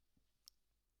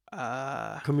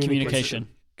communication.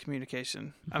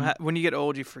 Mm-hmm. When you get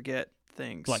old, you forget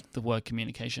things. Like the word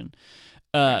communication.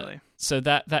 Really. So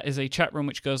that is a chat room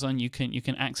which goes on. You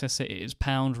can access it. It is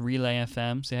pound Relay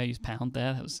FM. See how I use pound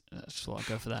there? That's just what I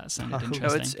go for that. It sounded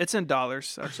interesting. It's in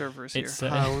dollars. Our server is here.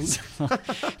 Pound.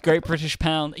 Great British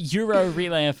pound. Euro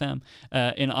Relay FM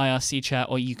in IRC chat,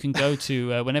 or you can go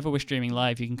to whenever we're streaming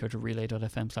live. You can go to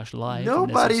relay.fm/live.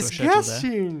 Nobody's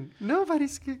guessing.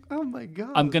 Oh my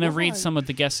god. I'm going to read some of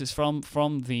the guesses from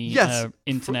the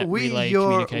Internet Relay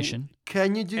communication.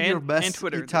 Can you do your best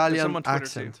Twitter. Italian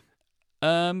accent?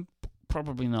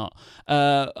 Probably not.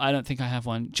 I don't think I have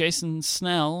one. Jason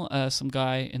Snell, some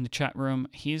guy in the chat room,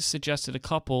 he's suggested a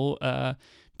couple.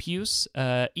 Pius,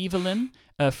 Evelyn,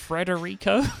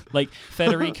 Frederico, like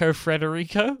Federico,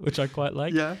 which I quite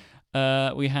like. Yeah.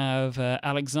 We have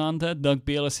Alexander. Doug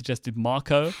Beeler suggested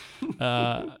Marco.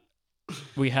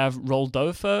 We have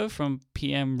Roldolfo from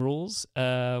PM Rules.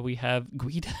 We have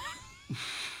Guido.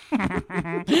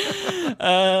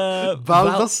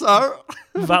 Baldassar.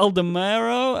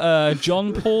 Valdemaro,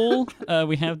 John Paul,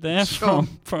 we have there John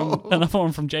from Paul. another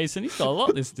one from Jason. He's got a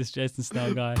lot, this Jason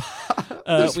Snell guy.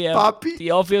 There's We have Papi.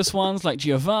 the obvious ones like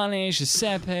Giovanni,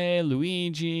 Giuseppe,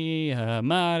 Luigi,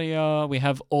 Mario. We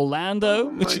have Orlando,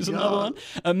 which is another one.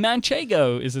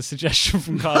 Manchego is a suggestion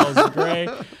from Carlos Gray.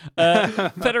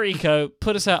 Federico,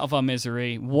 put us out of our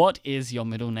misery. What is your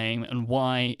middle name and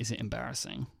why is it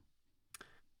embarrassing?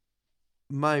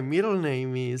 My middle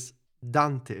name is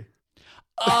Dante.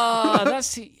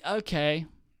 That's okay.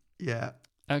 Yeah.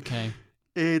 Okay.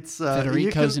 It's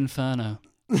Federico's Inferno.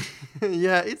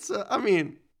 Yeah, it's I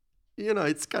mean,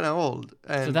 it's kind of old.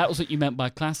 And So that was what you meant by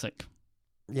classic.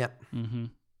 yeah. Mm-hmm.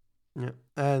 Yeah,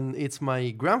 and it's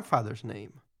my grandfather's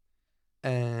name,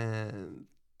 and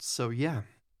so yeah,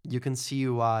 you can see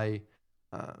why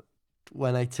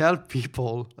when I tell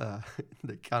people,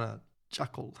 they kind of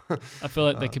chuckle. I feel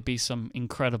like there could be some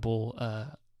incredible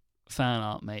fan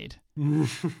art made.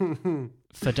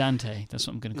 For Dante, that's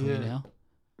what I'm going to call you Yeah. now.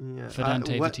 Yeah, For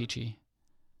Dante Vitici.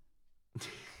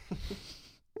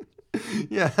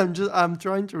 Yeah, I'm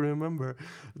trying to remember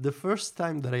the first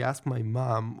time that I asked my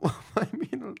mom what my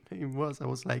middle name was. I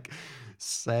was like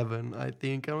 7, I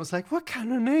think. I was like, "What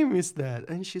kind of name is that?"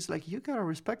 And she's like, "You gotta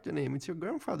respect the name. It's your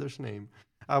grandfather's name."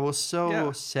 I was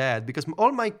so sad because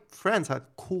all my friends had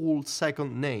cool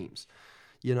second names,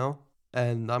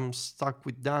 and I'm stuck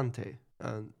with Dante.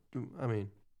 And I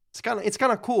mean, it's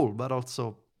kind of cool, but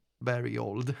also very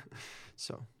old.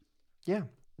 So, yeah,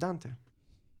 Dante.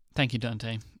 Thank you,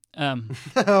 Dante.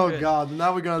 Oh God!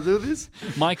 Now we're gonna do this.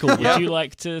 Michael, would you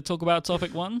like to talk about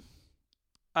topic 1?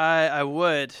 I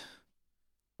would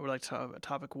like to talk about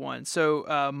topic 1.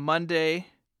 So Monday,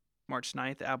 March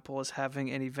 9th, Apple is having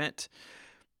an event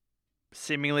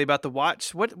seemingly about the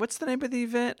watch. What's the name of the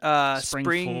event?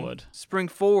 Spring Forward. Spring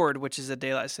Forward, which is a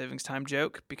daylight savings time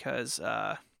joke because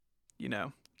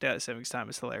daylight savings time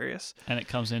is hilarious. And it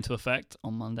comes into effect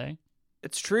on Monday.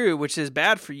 It's true, which is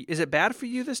bad for you. Is it bad for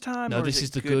you this time? No, or this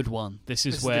is the good one. This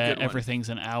is where everything's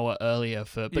an hour earlier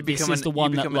but this is the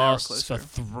one that lasts for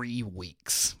 3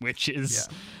 weeks, which is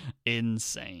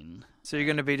insane. So you're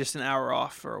going to be just an hour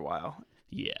off for a while.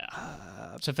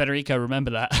 Yeah. So Federico, remember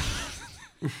that.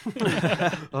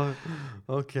 Oh,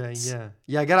 okay, yeah.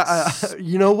 I gotta.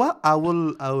 You know what? I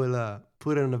will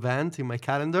put an event in my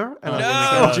calendar, and I'm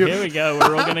gonna send you. Here we go.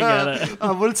 We're all gonna get it.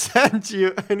 I will send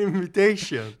you an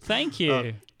invitation. Thank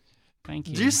you. Thank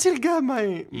you. Do you still got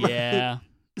my Yeah.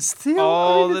 Still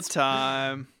all the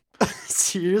time?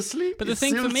 Seriously? But the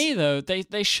thing for me though,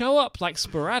 they show up like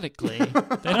sporadically.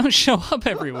 They don't show up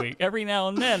every week. Every now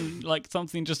and then, like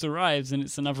something just arrives and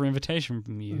it's another invitation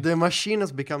from you. The machine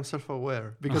has become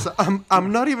self-aware because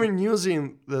I'm not even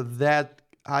using that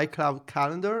iCloud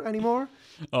calendar anymore.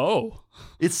 Oh.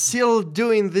 It's still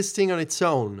doing this thing on its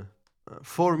own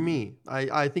for me.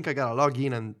 I think I gotta log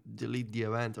in and delete the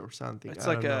event or something. It's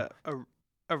like a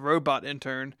robot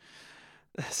intern.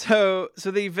 So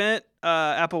the event,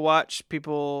 Apple Watch,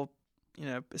 people,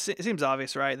 it seems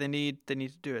obvious, right? They need to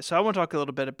do it. So I want to talk a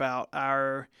little bit about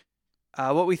our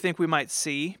what we think we might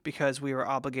see because we were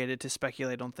obligated to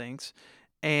speculate on things,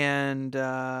 and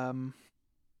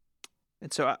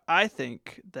so I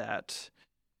think that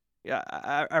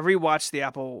I rewatched the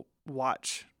Apple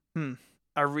Watch. I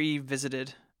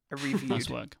reviewed Nice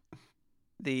work.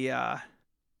 the I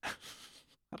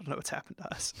don't know what's happened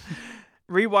to us.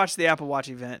 Rewatched the Apple Watch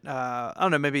event. I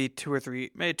don't know, maybe 2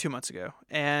 months ago,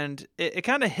 and it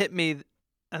kind of hit me.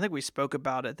 I think we spoke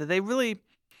about it that they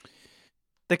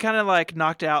kind of like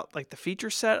knocked out like the feature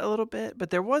set a little bit, but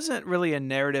there wasn't really a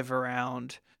narrative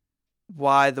around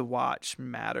why the watch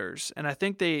matters. And I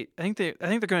think they're going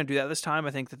to do that this time.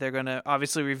 I think that they're going to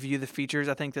obviously review the features.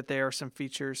 I think that there are some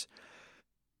features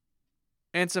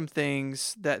and some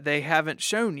things that they haven't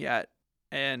shown yet,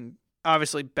 and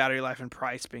obviously battery life and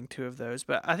price being two of those.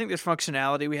 But I think there's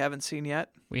functionality we haven't seen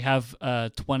yet. We have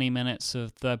 20 minutes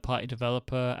of third-party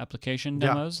developer application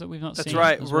demos that we've not seen. That's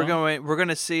right. We're well. going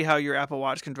to see how your Apple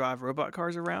Watch can drive robot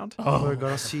cars around. Oh. We're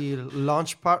gonna see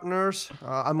launch partners.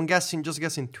 I'm guessing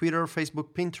Twitter,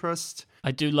 Facebook, Pinterest.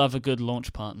 I do love a good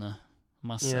launch partner,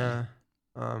 must say. Yeah.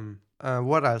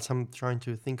 What else? I'm trying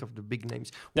to think of the big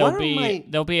names.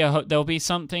 There'll be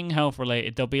something health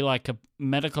related. There'll be like a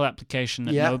medical application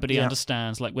that nobody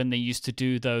understands, like when they used to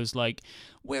do those, like,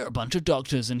 we're a bunch of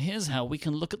doctors and here's how we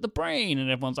can look at the brain, and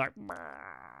everyone's like,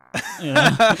 bah. You know?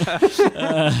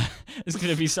 There's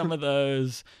going to be some of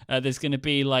those. There's going to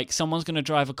be like someone's going to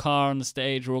drive a car on the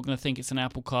stage. We're all going to think it's an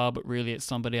Apple car, but really it's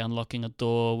somebody unlocking a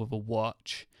door with a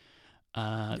watch.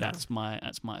 That's my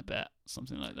bet.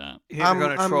 Something like that. You're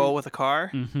going to troll with a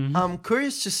car? Mm-hmm. I'm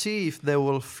curious to see if they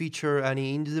will feature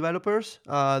any indie developers.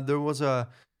 There was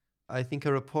I think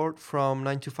a report from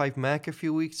 9to5Mac a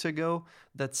few weeks ago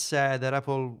that said that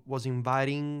Apple was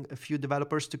inviting a few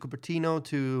developers to Cupertino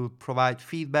to provide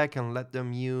feedback and let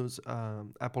them use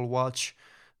Apple Watch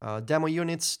demo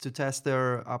units to test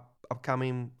their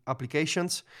upcoming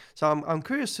applications. So I'm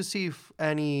curious to see if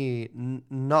any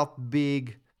not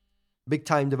big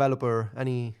time developer,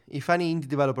 if any indie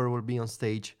developer will be on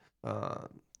stage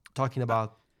talking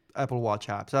about Apple Watch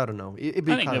apps. I don't know. It'd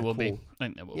be I think kind there of will cool. be. I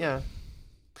think there will be. Yeah.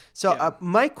 So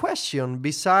my question,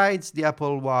 besides the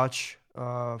Apple Watch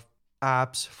apps,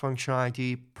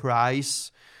 functionality,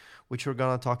 price, which we're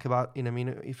gonna talk about in a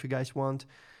minute if you guys want,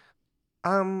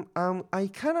 I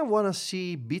kind of want to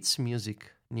see Beats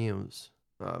Music news.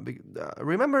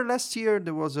 Remember last year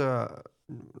there was a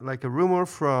rumor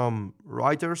from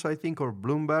Reuters, I think, or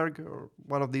Bloomberg, or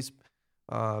one of these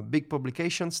big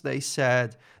publications. They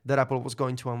said that Apple was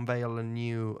going to unveil a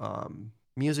new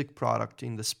music product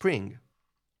in the spring.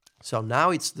 So now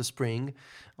it's the spring.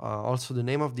 Also, the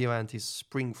name of the event is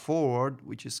Spring Forward,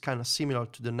 which is kind of similar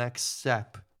to the next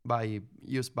step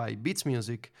used by Beats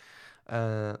Music.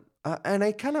 And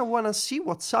I kind of want to see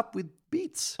what's up with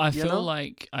Beats. I feel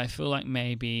like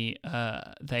maybe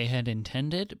they had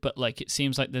intended, but like it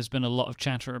seems like there's been a lot of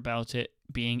chatter about it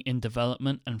being in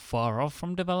development and far off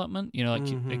from development. You know, like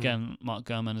again, Mark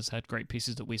Gurman has had great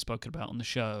pieces that we've spoken about on the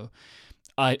show.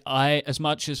 I as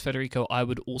much as Federico, I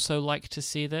would also like to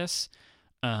see this.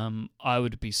 I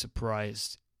would be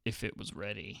surprised if it was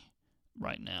ready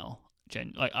right now.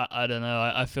 I don't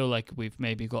know. I feel like we've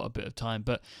maybe got a bit of time,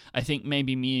 but I think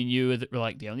maybe me and you are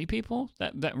like the only people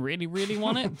that really, really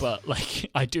want it. But like,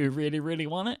 I do really, really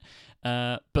want it.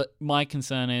 But my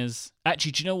concern is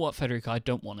actually, do you know what, Federico? I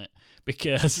don't want it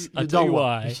because I'll tell you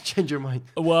why. You change your mind.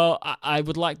 Well, I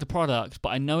would like the product, but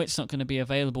I know it's not going to be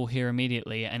available here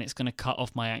immediately, and it's going to cut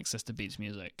off my access to Beats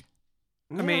Music.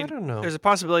 I mean, I don't know. There's a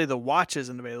possibility the watch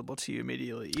isn't available to you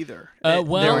immediately either.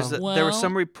 Well, there was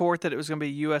some report that it was going to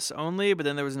be U.S. only, but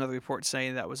then there was another report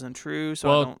saying that was untrue. So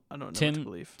I don't know what to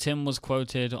believe. Tim was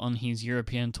quoted on his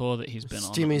European tour that he's been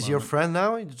on. Tim is your friend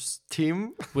now? It's just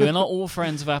Tim? We're not all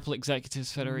friends of Apple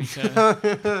executives, Federico.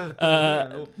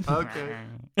 Okay.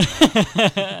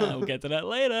 We'll get to that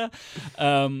later.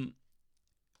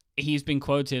 He's been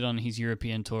quoted on his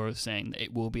European tour as saying that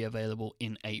it will be available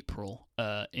in April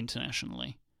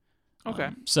internationally. Okay.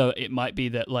 So it might be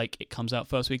that like it comes out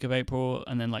first week of April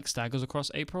and then like staggers across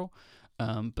April.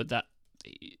 But that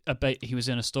he was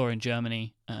in a store in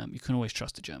Germany. You can always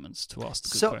trust the Germans to ask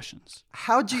the good questions.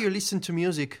 How do you listen to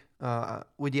music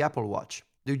with the Apple Watch?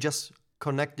 Do you just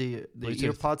connect the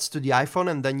earpods to the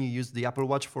iPhone and then you use the Apple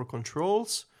Watch for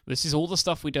controls? This is all the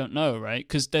stuff we don't know, right?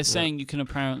 Because they're saying you can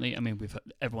apparently,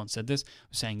 everyone said this,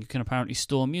 we're saying you can apparently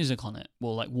store music on it.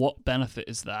 Well, like, what benefit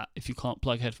is that if you can't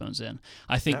plug headphones in?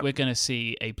 I think we're going to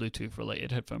see a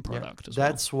Bluetooth-related headphone product as well.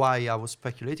 That's why I was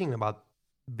speculating about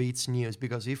Beats News,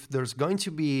 because if there's going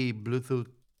to be Bluetooth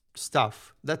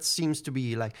stuff, that seems to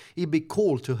be like, it'd be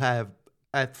cool to have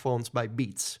headphones by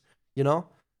Beats, you know?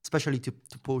 Especially to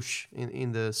push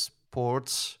in the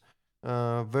sports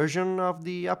version of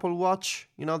the Apple Watch,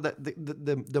 you know,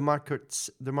 the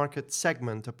market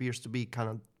segment appears to be kind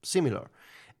of similar,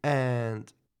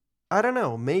 and I don't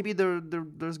know, maybe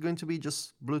there's going to be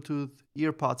just Bluetooth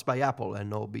earpods by Apple and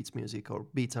no Beats Music or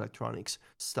Beats Electronics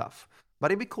stuff,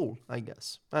 but it'd be cool, I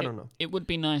guess. I don't know. It would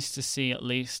be nice to see at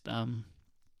least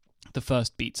the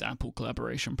first Beats Apple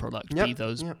collaboration product be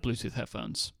those Bluetooth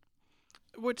headphones,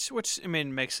 which I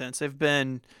mean makes sense. They've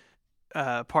been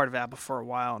part of Apple for a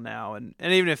while now, and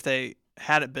even if they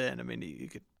hadn't been, I mean, you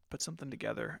could put something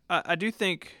together. I do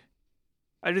think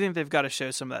they've got to show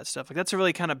some of that stuff. Like that's a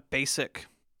really kind of basic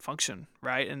function,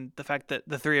 right? And the fact that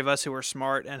the three of us who are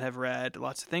smart and have read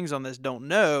lots of things on this don't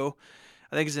know,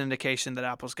 I think is an indication that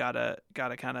Apple's got to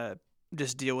kind of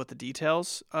just deal with the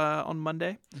details on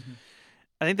Monday. Mm-hmm.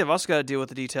 I think they've also got to deal with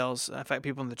the details. In fact,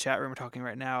 people in the chat room are talking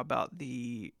right now about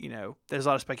there's a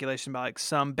lot of speculation about like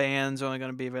some bands are only going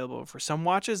to be available for some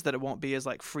watches, that it won't be as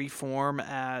like free form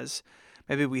as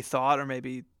maybe we thought or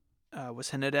maybe was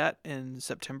hinted at in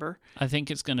September. I think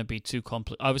it's going to be too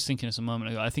complicated. I was thinking this a moment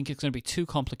ago. I think it's going to be too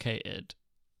complicated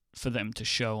for them to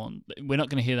show on. We're not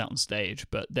going to hear that on stage,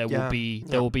 but there Yeah,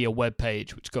 will be a web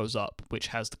page which goes up which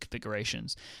has the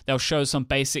configurations. They'll show some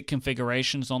basic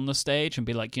configurations on the stage and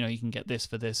be like, you can get this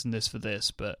for this and this for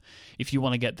this, but if you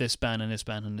want to get this band and this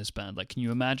band and this band, like, can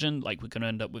you imagine? Like, we're going to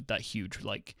end up with that huge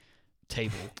like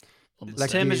table on the Like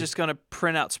stage. Tim is just going to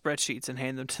print out spreadsheets and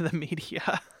hand them to the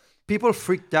media. People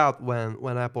freaked out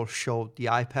when Apple showed the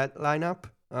iPad lineup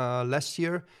last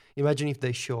year. Imagine if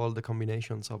they show all the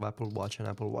combinations of Apple Watch and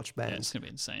Apple Watch bands. Yeah, it's going to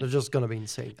be insane. They're just gonna be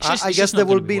insane. It's just- I it's guess just there not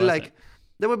will gonna be be worth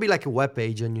it. a web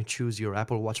page, and you choose your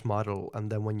Apple Watch model,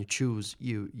 and then when you choose,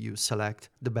 you select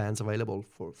the bands available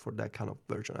for that kind of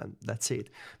version, and that's it.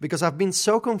 Because I've been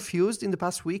so confused in the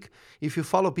past week. If you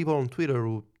follow people on Twitter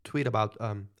who tweet about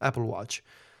Apple Watch,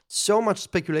 so much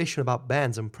speculation about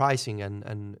bands and pricing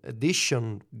and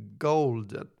edition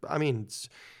gold. I mean, it's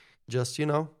just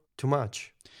too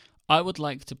much. I would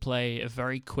like to play a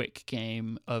very quick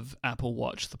game of Apple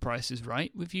Watch The Price is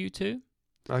Right with you two.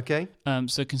 Okay.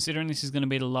 So considering this is going to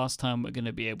be the last time we're going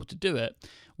to be able to do it,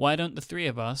 why don't the three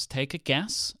of us take a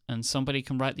guess, and somebody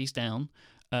can write these down.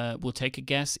 We'll take a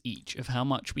guess each of how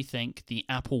much we think the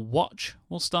Apple Watch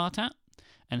will start at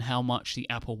and how much the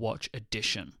Apple Watch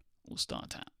Edition will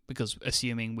start at. Because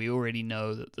assuming we already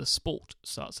know that the Sport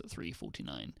starts at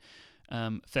 $349.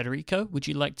 Federico, would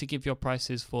you like to give your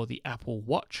prices for the Apple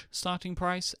Watch starting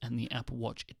price and the Apple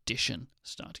Watch Edition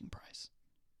starting price?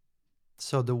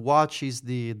 So the watch is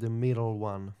the middle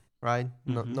one, right?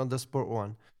 Mhm. Not the sport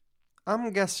one.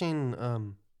 I'm guessing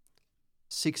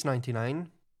 $699,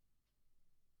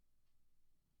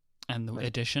 And the Right.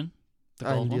 Edition? The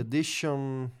gold and the one?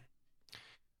 edition.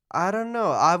 I don't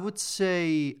know. I would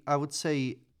say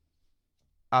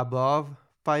above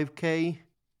 5K.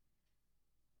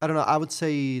 I don't know. I would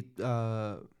say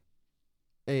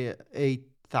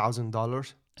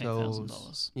 $8,000.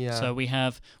 $8,000. yeah. So we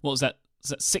have, what was that? Is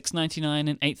that $699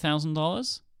 and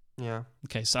 $8,000? Yeah.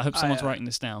 Okay, so I hope someone's I, writing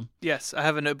this down. Yes, I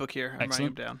have a notebook here. I'm Excellent.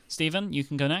 writing them down. Stephen, you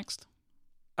can go next.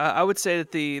 I would say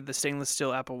that the stainless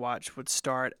steel Apple Watch would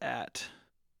start at,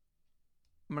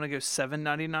 I'm going to go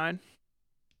 $799.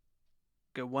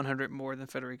 Go 100 more than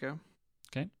Federico.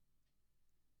 Okay.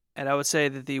 And I would say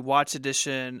that the watch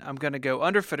edition, I'm going to go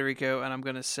under Federico, and I'm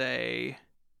going to say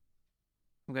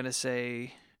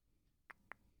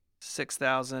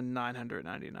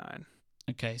 $6,999.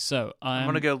 Okay, so I'm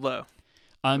going to go low.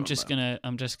 I'm going just low.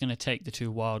 gonna take the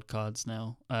two wild cards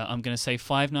now. I'm gonna say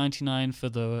 $599 for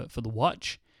the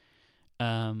watch.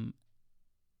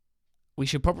 We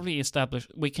should probably establish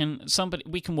we can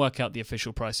work out the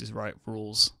official prices right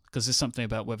rules, because there's something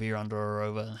about whether you're under or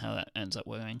over and how that ends up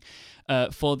working.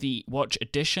 For the watch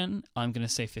edition, I'm gonna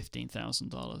say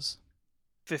 $15,000.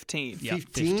 15. Yeah,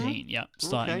 15? 15. Yeah,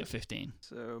 starting Okay. at 15.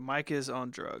 So Mike is on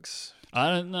drugs.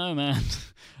 I don't know, man.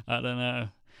 I don't know.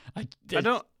 I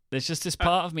don't. There's just this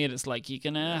part of me that's like, you're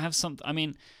gonna have something. I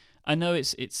mean, I know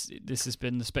this has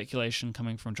been the speculation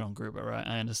coming from John Gruber, right?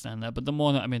 I understand that, but the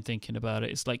more that I've been thinking about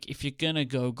it, it's like, if you're gonna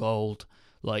go gold,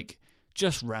 like,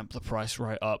 just ramp the price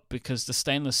right up, because the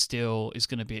stainless steel is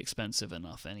gonna be expensive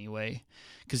enough anyway.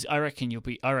 Because I reckon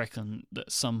that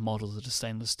some models of the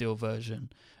stainless steel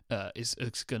version is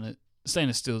gonna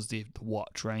stainless steel is the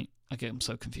watch, right? I get them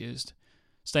so confused.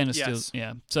 Stainless Yes. steel,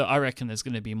 yeah. So I reckon there's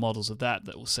going to be models of that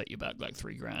will set you back like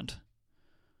 $3,000.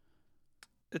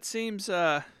 It seems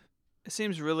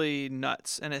really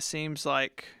nuts, and it seems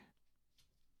like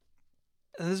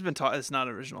this has been taught. It's not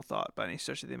an original thought by any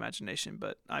stretch of the imagination,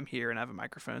 but I'm here and I have a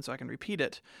microphone, so I can repeat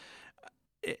it.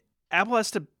 Apple has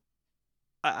to.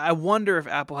 I wonder if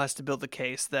Apple has to build the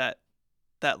case that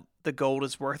the gold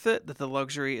is worth it, that the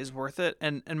luxury is worth it,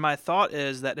 and my thought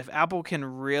is that if Apple can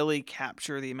really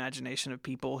capture the imagination of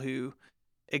people who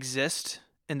exist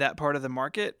in that part of the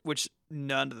market, which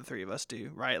none of the three of us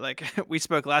do, right? Like, we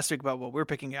spoke last week about what we're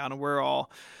picking out, and we're all,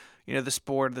 the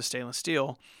sport, the stainless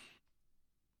steel,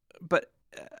 but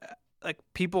like,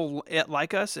 people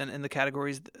like us and in the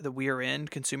categories that we are in,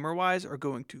 consumer wise, are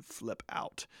going to flip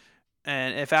out.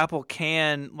 And if Apple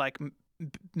can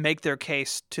make their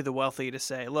case to the wealthy to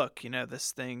say, look,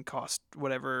 this thing costs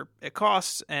whatever it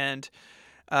costs, and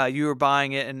you are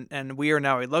buying it, and we are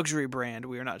now a luxury brand.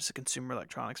 We are not just a consumer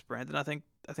electronics brand. And I think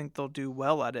they'll do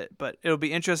well at it. But it'll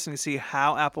be interesting to see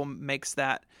how Apple makes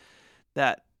that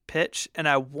pitch. And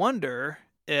I wonder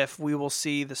if we will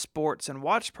see the sports and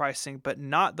watch pricing, but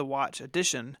not the watch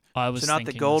edition. I was So not the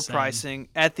thinking gold same. pricing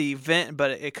at the event, but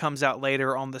it comes out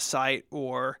later on the site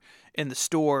or in the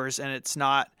stores, and it's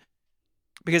not,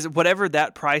 because whatever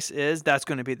that price is, that's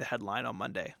going to be the headline on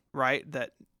Monday, right?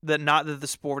 That not that the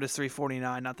sport is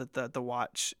 $349, not that the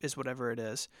watch is whatever it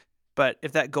is, but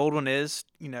if that gold one is,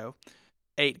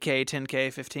 8K, 10K,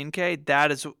 15K.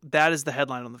 That is the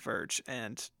headline on The Verge,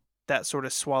 and that sort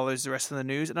of swallows the rest of the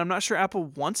news. And I'm not sure Apple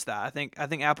wants that. I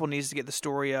think Apple needs to get the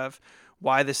story of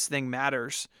why this thing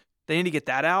matters. They need to get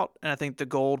that out, and I think the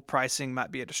gold pricing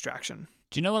might be a distraction.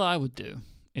 Do you know what I would do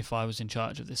if I was in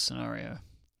charge of this scenario?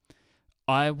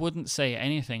 I wouldn't say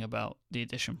anything about the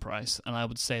edition price, and I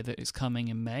would say that it's coming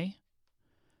in May,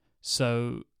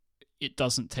 so it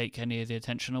doesn't take any of the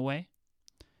attention away.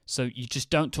 So you just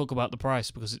don't talk about the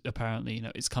price because apparently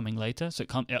it's coming later. So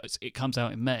it comes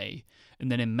out in May,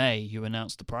 and then in May you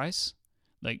announce the price.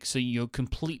 Like, so you're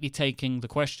completely taking the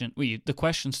question. Well, the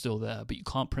question's still there, but you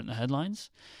can't print the headlines.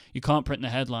 You can't print the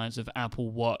headlines of Apple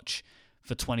Watch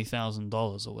for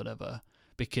 $20,000 or whatever,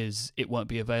 because it won't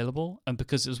be available. And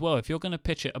because as well, if you're going to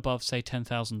pitch it above, say,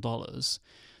 $10,000,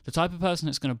 the type of person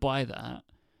that's going to buy that,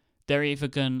 they're either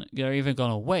going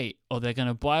to wait, or they're going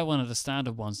to buy one of the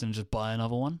standard ones and just buy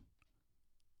another one.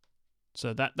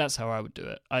 So that's how I would do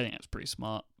it. I think that's pretty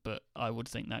smart, but I would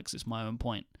think that because it's my own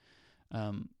point.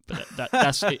 But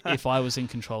that's if I was in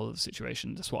control of the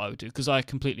situation, that's what I would do, because I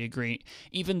completely agree.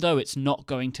 Even though it's not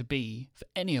going to be for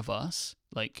any of us,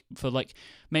 like for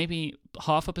maybe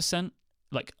 0.5%,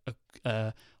 like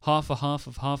half of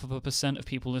 0.5% of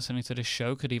people listening to this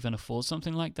show could even afford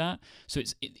something like that. So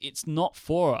it's not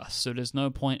for us. So there's no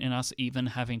point in us even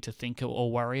having to think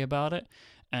or worry about it.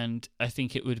 And I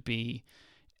think it would be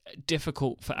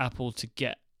difficult for Apple to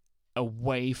get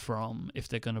away from if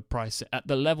they're going to price it at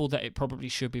the level that it probably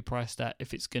should be priced at,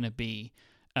 if it's going to be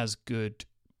as good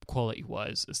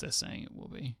quality-wise as they're saying it will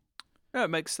be. Yeah, that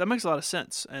makes a lot of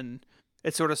sense, and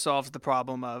it sort of solves the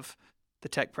problem of the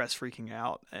tech press freaking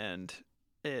out, and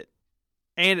it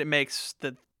makes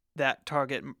that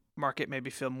target market maybe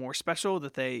feel more special,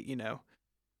 that they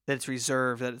that it's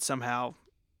reserved, that it's somehow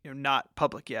not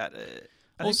public yet.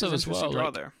 I also, think as well,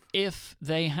 draw there. If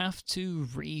they have to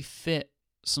refit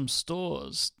some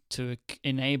stores to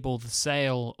enable the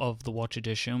sale of the Watch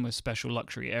Edition with special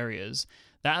luxury areas,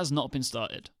 that has not been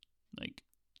started. Like,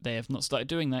 they have not started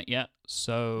doing that yet.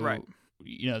 So, right.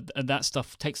 That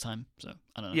stuff takes time. So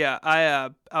I don't know. Yeah,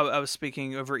 I was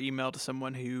speaking over email to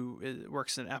someone who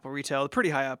works in Apple retail,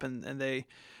 pretty high up, and they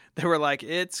were like,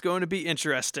 it's going to be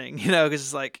interesting, because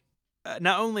it's like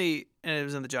not only, and it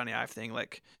was in the Johnny Ive thing,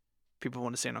 like people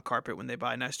want to stand on carpet when they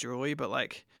buy nice jewelry, but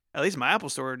like at least my Apple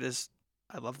store is.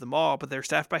 I love them all, but they're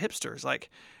staffed by hipsters. Like,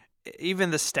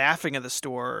 even the staffing of the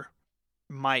store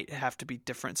might have to be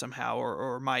different somehow,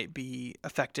 or might be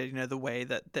affected. The way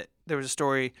that there was a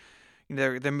story,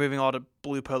 they're moving all to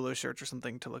blue polo shirts or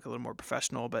something to look a little more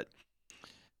professional. But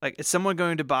like, is someone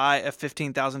going to buy a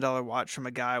 $15,000 watch from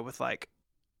a guy with like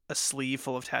a sleeve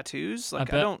full of tattoos?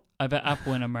 Like, I bet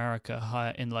Apple in America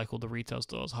hire, in like all the retail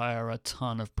stores, hire a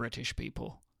ton of British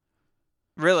people.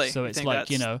 Really? So it's like,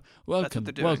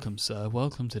 welcome, sir.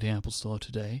 Welcome to the Apple Store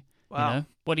today. Wow.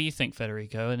 What do you think,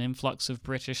 Federico? An influx of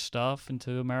British staff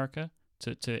into America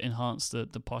to enhance the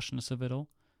poshness of it all?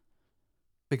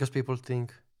 Because people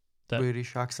think that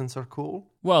British accents are cool?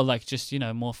 Well, like, just,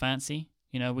 more fancy.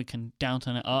 We can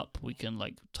downton it up. We can,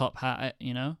 like, top hat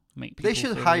it, make people. They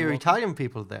should hire Italian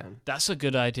people then. That's a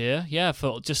good idea. Yeah,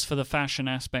 for the fashion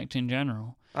aspect in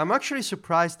general. I'm actually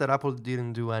surprised that Apple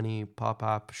didn't do any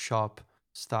pop-up shop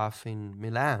stuff in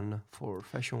Milan for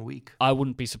Fashion Week. I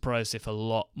wouldn't be surprised if a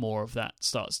lot more of that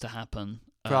starts to happen.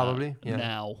 Probably, yeah.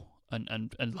 Now.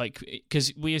 And like,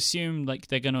 because we assume like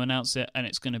they're going to announce it and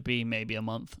it's going to be maybe a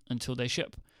month until they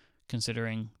ship,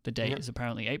 considering the date is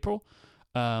apparently April.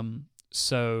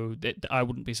 So I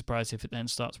wouldn't be surprised if it then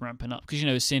starts ramping up, because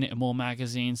we're seeing it in more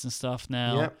magazines and stuff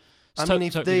now. Yeah. It's totally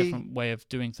different way of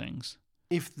doing things.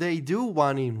 If they do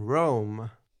one in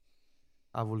Rome,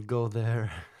 I will go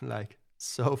there like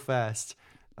so fast,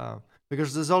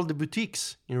 because there's all the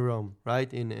boutiques in Rome,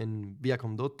 right? In Via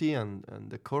Condotti and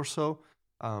the Corso.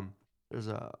 There's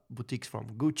boutiques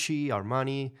from Gucci,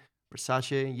 Armani,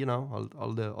 Versace,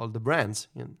 all the brands.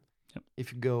 And yep.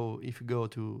 If you go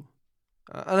to,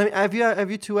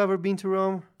 have you two ever been to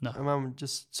Rome? No.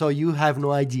 So you have no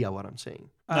idea what I'm saying.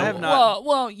 No, I have not.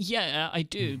 Well, yeah, I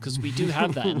do, because we do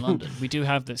have that in London. We do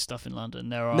have this stuff in London.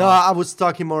 No, I was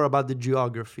talking more about the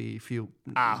geography. If you're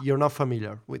not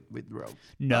familiar with Rome.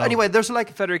 No. Anyway, there's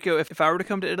like Federico. If I were to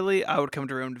come to Italy, I would come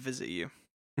to Rome to visit you.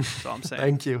 That's all I'm saying.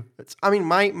 Thank you.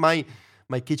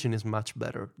 My kitchen is much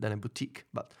better than a boutique,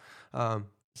 but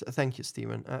so thank you,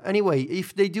 Steven. Anyway,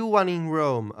 if they do one in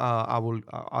Rome,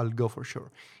 I'll go for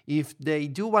sure. If they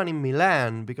do one in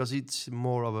Milan, because it's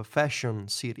more of a fashion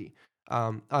city,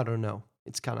 I don't know.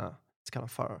 It's kind of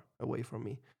far away from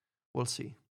me. We'll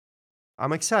see.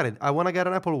 I'm excited. I want to get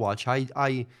an Apple Watch.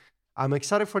 I'm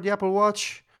excited for the Apple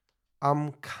Watch.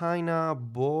 I'm kind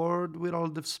of bored with all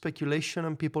the speculation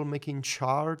and people making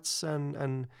charts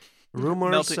and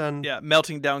rumors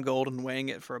melting down gold and weighing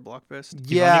it for a blog post.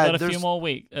 You've only got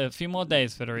a few more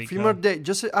days, Federico. A few more days.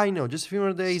 Just a few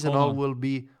more days, and all will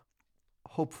be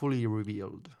hopefully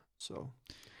revealed. So,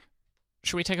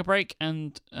 should we take a break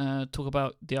and talk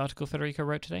about the article Federico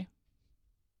wrote today?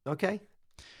 Okay.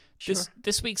 Sure.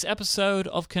 This week's episode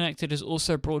of Connected is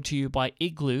also brought to you by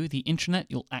Igloo, the intranet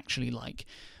you'll actually like.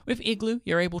 With Igloo,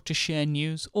 you're able to share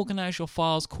news, organize your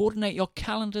files, coordinate your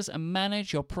calendars, and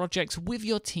manage your projects with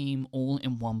your team all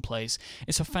in one place.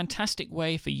 It's a fantastic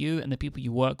way for you and the people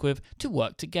you work with to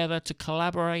work together, to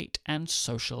collaborate, and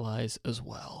socialize as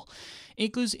well.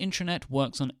 Igloo's intranet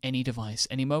works on any device,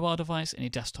 any mobile device, any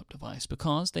desktop device,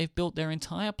 because they've built their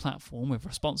entire platform with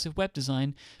responsive web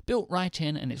design built right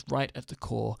in, and it's right at the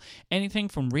core. Anything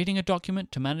from reading a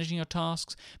document to managing your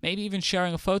tasks, maybe even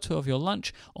sharing a photo of your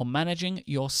lunch or managing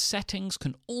your settings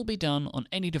can all be done on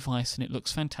any device, and it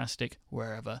looks fantastic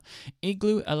wherever.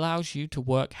 Igloo allows you to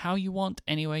work how you want,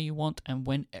 anywhere you want, and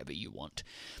whenever you want.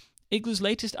 Igloo's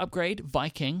latest upgrade,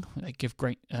 Viking, they give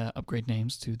great upgrade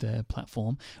names to their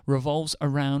platform, revolves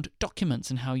around documents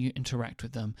and how you interact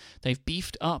with them. They've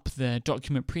beefed up their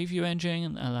document preview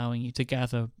engine, allowing you to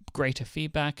gather greater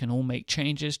feedback and all make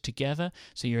changes together,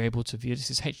 so you're able to view. This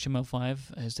is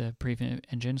HTML5 as their preview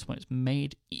engine, so it's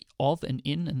made of and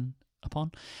in and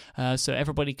upon, so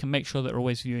everybody can make sure they're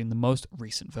always viewing the most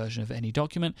recent version of any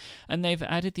document. And they've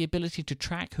added the ability to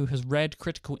track who has read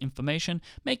critical information,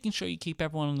 making sure you keep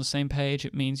everyone on the same page.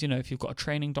 It means, if you've got a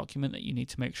training document that you need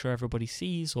to make sure everybody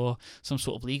sees, or some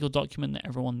sort of legal document that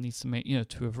everyone needs to make,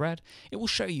 to have read, it will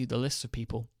show you the list of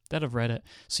people that have read it,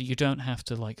 so you don't have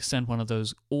to send one of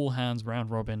those all hands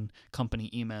round robin company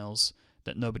emails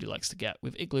that nobody likes to get.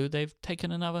 With Igloo, they've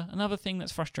taken another thing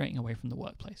that's frustrating away from the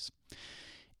workplace.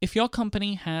 If your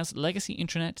company has legacy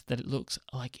intranet that it looks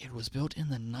like it was built in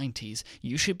the 90s,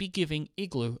 you should be giving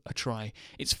Igloo a try.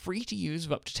 It's free to use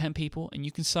with up to 10 people, and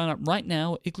you can sign up right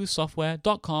now at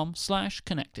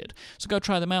igloosoftware.com/connected. So go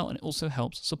try them out, and it also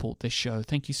helps support this show.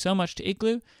 Thank you so much to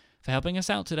Igloo for helping us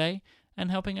out today and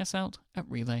helping us out at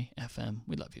Relay FM.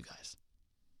 We love you guys.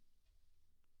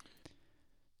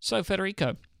 So,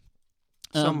 Federico.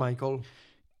 Michael.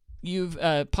 You've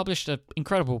published an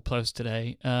incredible post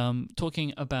today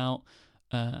talking about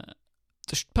the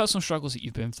personal struggles that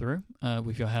you've been through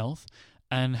with your health,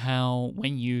 and how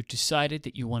when you decided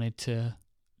that you wanted to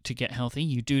get healthy,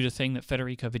 you do the thing that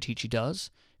Federico Viticci does,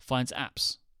 finds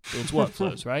apps, builds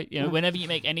workflows, right? Whenever you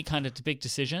make any kind of big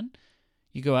decision,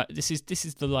 you go out. This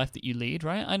is the life that you lead,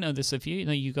 right? I know this of you.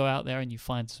 You go out there and you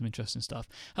find some interesting stuff.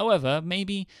 However,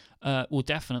 maybe,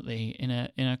 definitely in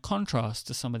a contrast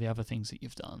to some of the other things that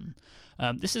you've done,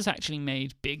 this has actually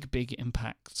made big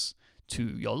impacts to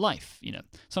your life.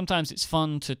 Sometimes it's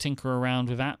fun to tinker around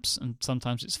with apps, and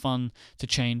sometimes it's fun to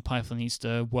chain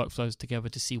Pythonista workflows together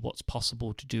to see what's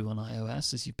possible to do on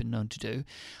iOS, as you've been known to do.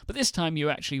 But this time, you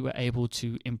actually were able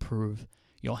to improve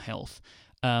your health.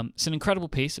 It's an incredible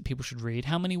piece that people should read.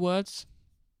 How many words?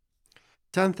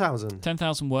 10,000.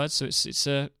 10,000 words. So it's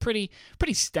a pretty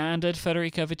standard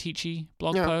Federico Viticci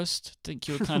blog post. I think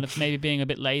you were kind of maybe being a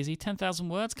bit lazy. 10,000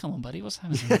 words? Come on, buddy. What's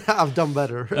happening? I've done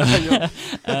better.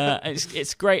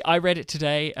 It's great. I read it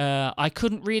today. I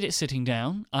couldn't read it sitting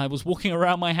down. I was walking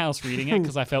around my house reading it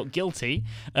because I felt guilty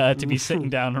to be sitting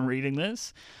down and reading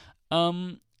this.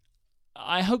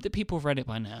 I hope that people have read it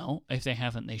by now. If they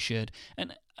haven't, they should.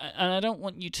 And I don't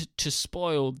want you to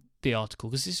spoil the article,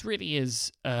 because this really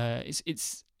is.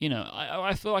 It's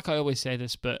I feel like I always say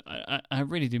this, but I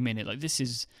really do mean it. This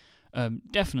is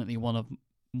definitely one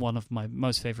of my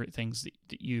most favorite things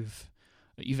that you've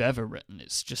ever written.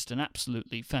 It's just an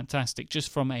absolutely fantastic, just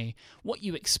from a what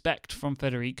you expect from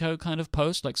Federico kind of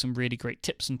post, like some really great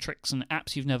tips and tricks and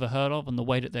apps you've never heard of and the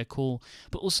way that they're cool,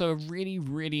 but also a really,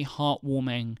 really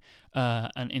heartwarming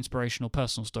and inspirational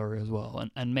personal story as well,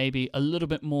 and maybe a little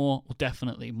bit more, or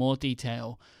definitely more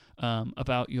detail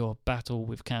about your battle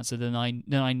with cancer than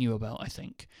I knew about. I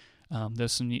think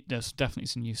there's definitely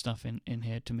some new stuff in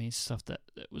here to me, stuff that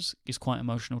is quite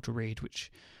emotional to read,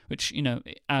 which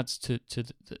it adds to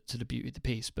the beauty of the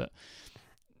piece. But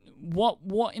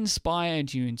what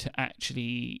inspired you to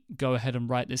actually go ahead and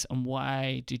write this, and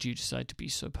why did you decide to be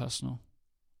so personal?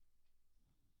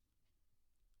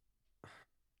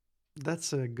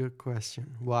 That's a good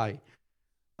question. Why?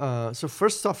 So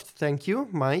first off, thank you,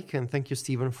 Mike, and thank you,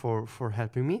 Stephen, for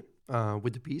helping me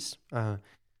with the piece.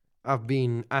 I've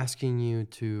been asking you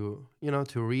to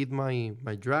read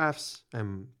my drafts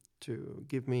and to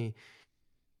give me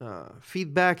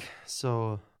feedback.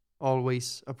 So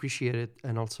always appreciate it.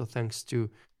 And also thanks to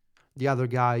the other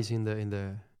guys in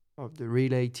the of the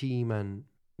relay team and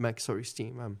MacStories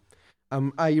team.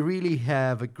 I really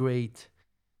have a great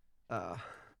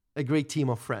team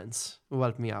of friends who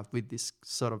help me out with this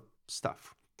sort of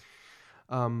stuff.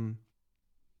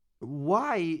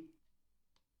 Why?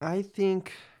 I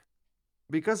think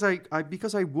because I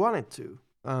wanted to.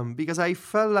 Because I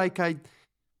felt like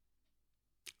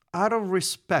out of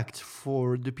respect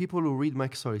for the people who read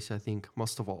MacStories, I think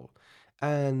most of all,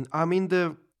 and I'm in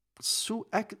the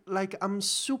I'm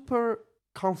super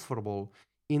comfortable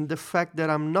in the fact that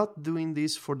I'm not doing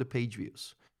this for the page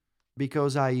views,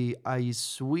 because I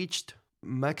switched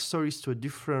MacStories to a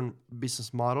different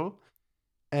business model,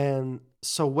 and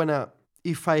so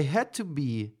if I had to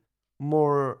be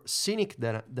more cynic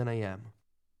than I am,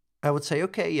 I would say,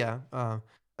 okay, yeah,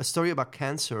 a story about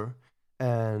cancer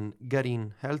and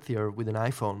getting healthier with an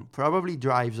iPhone probably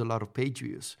drives a lot of page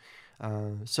views.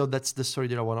 So that's the story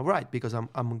that I want to write, because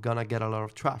I'm gonna get a lot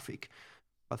of traffic.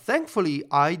 But thankfully,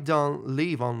 I don't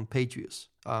live on page views.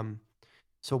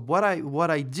 So what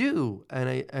I do,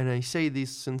 and I say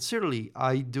this sincerely,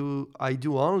 I do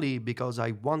only because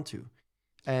I want to.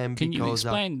 And can you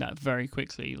explain that very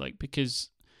quickly? Like, because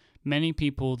many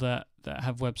people that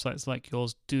have websites like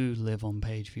yours do live on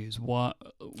page views. What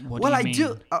do you mean? I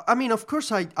do. I mean, of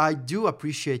course, I do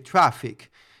appreciate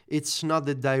traffic. It's not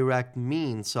the direct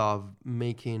means of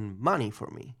making money for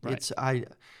me. Right. It's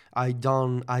I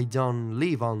don't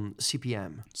live on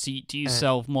CPM. So do you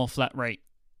sell more flat rate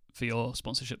for your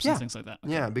sponsorships and things like that?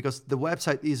 Okay. Yeah, because the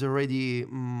website is already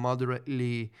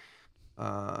moderately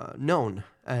known,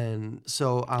 and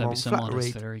so I'm on flat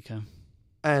rate. Federico.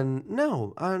 And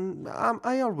no, and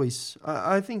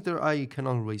I think that I can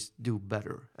always do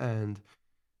better, and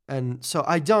so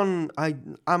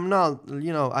I'm not,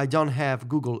 I don't have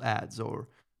Google ads, or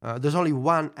there's only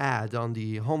one ad on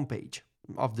the homepage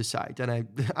of the site, and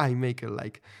I make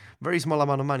a very small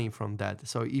amount of money from that.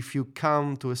 So if you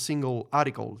come to a single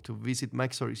article to visit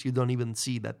MacStories, you don't even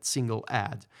see that single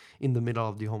ad in the middle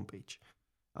of the homepage.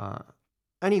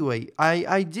 Anyway,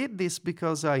 I did this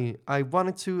because I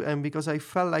wanted to, and because I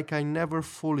felt like I never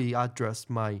fully addressed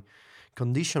my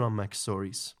condition on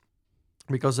MacStories.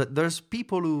 Because there's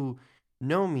people who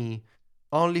know me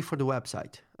only for the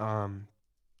website.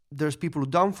 There's people who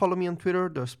don't follow me on Twitter.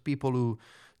 There's people who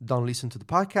don't listen to the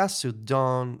podcast, who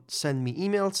don't send me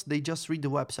emails. They just read the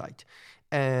website.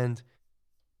 And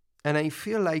I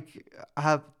feel like I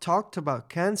have talked about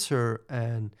cancer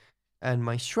and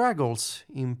my struggles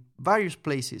in various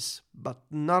places, but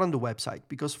not on the website.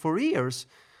 Because for years,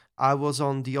 I was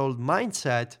on the old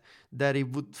mindset that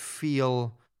it would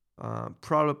feel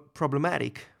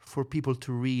problematic for people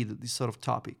to read this sort of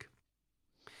topic.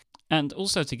 And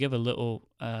also, to give a little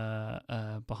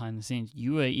behind the scenes,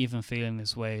 you were even feeling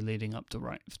this way leading up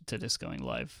to this going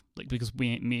live, because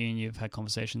me and you have had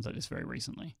conversations like this very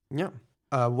recently. Yeah.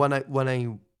 When I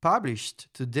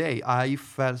published today, I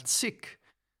felt sick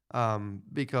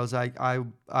because I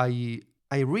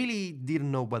really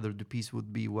didn't know whether the piece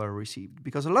would be well received,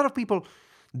 because a lot of people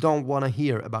don't want to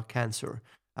hear about cancer.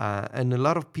 And a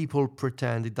lot of people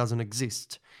pretend it doesn't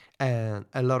exist, and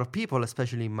a lot of people,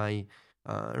 especially in my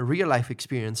real life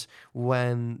experience,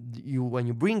 when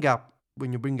you bring up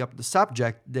the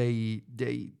subject, they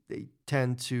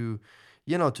tend to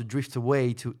drift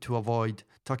away to avoid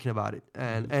talking about it,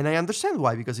 and I understand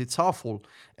why, because it's awful,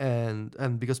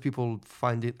 and because people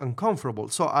find it uncomfortable.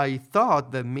 So I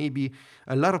thought that maybe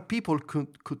a lot of people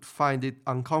could find it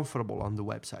uncomfortable on the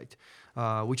website.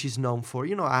 Which is known for,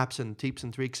 apps and tips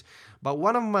and tricks. But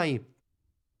one of my,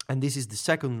 and this is the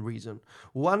second reason,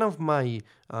 one of my,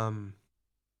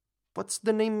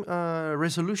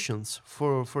 resolutions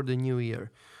for the new year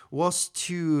was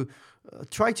to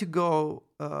try to go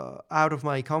out of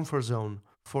my comfort zone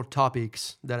for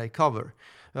topics that I cover.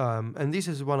 And this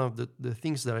is one of the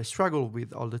things that I struggle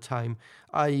with all the time.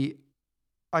 I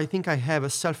think I have a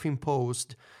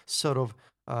self-imposed sort of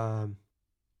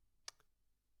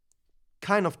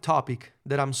kind of topic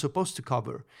that I'm supposed to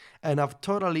cover, and I've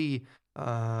totally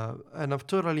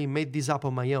made this up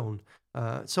on my own.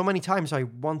 So many times I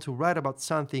want to write about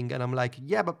something, and I'm like,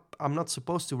 yeah, but I'm not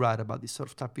supposed to write about this sort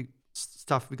of topic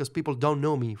stuff, because people don't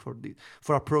know me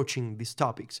for approaching these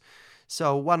topics.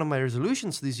 So one of my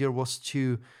resolutions this year was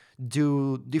to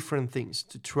do different things,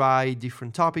 to try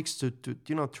different topics, to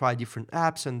try different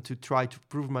apps, and to try to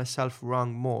prove myself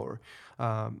wrong more,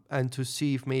 and to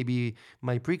see if maybe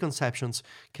my preconceptions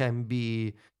can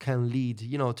lead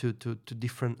to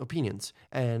different opinions.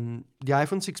 And the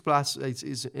iPhone 6 Plus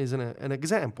is an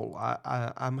example.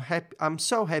 I'm happy. I'm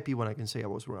so happy when I can say I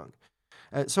was wrong.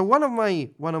 So one of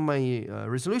my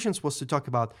resolutions was to talk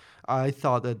about. I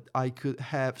thought that I could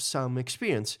have some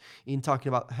experience in talking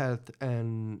about health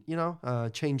and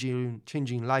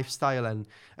changing lifestyle and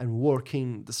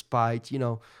working despite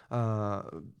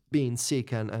being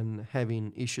sick and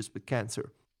having issues with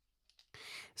cancer.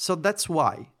 So that's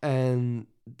why. And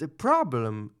the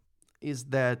problem is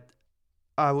that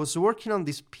I was working on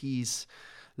this piece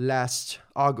last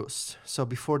August, so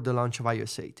before the launch of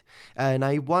iOS 8, and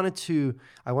I wanted to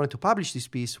publish this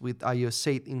piece with iOS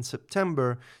 8 in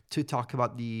September to talk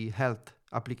about the health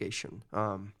application,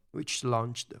 which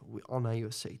launched on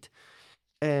iOS 8.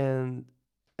 And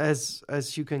as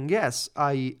you can guess,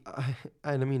 we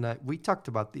talked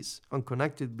about this on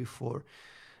Connected before.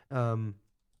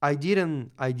 I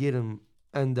didn't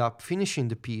end up finishing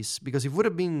the piece because it would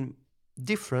have been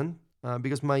different.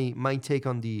 Because my take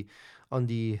on the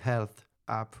health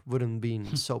app wouldn't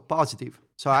been so positive,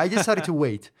 so I decided to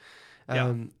wait.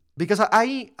 Because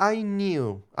I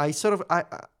knew I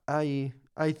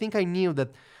think I knew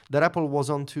that Apple was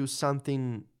onto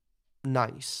something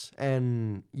nice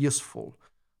and useful,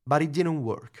 but it didn't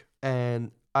work. And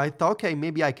I thought, okay,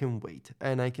 maybe I can wait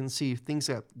and I can see if things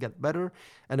get better,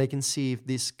 and I can see if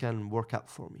this can work out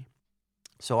for me.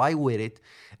 So I waited,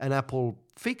 and Apple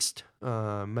fixed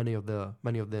many of the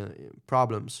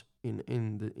problems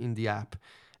in the app,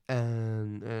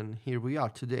 and here we are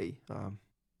today.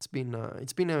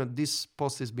 This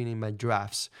post has been in my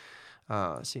drafts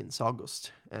since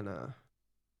August, and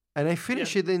I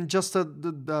finished it in just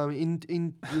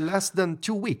in less than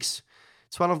 2 weeks.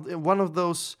 It's one of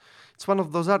those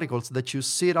articles that you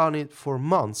sit on it for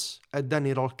months, and then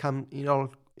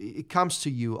it comes to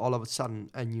you all of a sudden,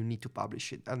 and you need to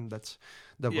publish it, and that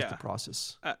was the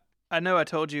process. I know I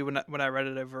told you when I read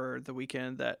it over the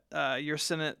weekend that your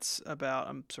sentence about,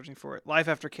 I'm searching for it, life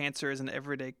after cancer is an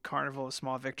everyday carnival of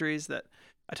small victories, that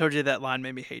I told you that line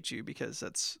made me hate you because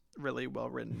that's really well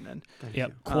written. And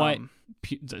quite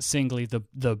singly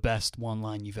the best one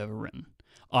line you've ever written.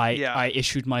 I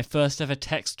issued my first ever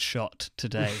text shot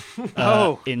today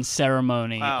in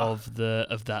ceremony of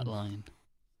that line.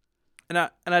 And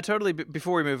I totally,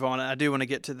 before we move on, I do want to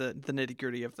get to the nitty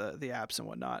gritty of the apps and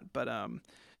whatnot. But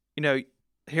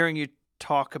hearing you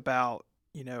talk about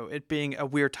it being a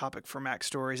weird topic for Mac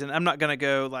Stories, and I'm not gonna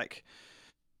go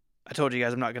I told you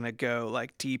guys I'm not gonna go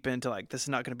deep into this is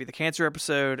not gonna be the cancer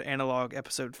episode, analog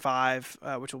episode 5,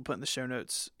 which we'll put in the show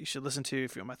notes. You should listen to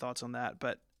if you want my thoughts on that.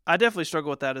 But I definitely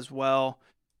struggle with that as well.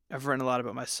 I've written a lot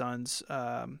about my son's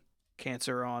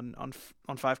cancer on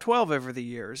 512 over the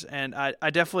years, and I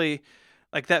definitely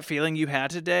that feeling you had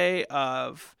today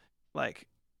of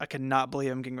I cannot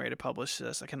believe I'm getting ready to publish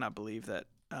this. I cannot believe that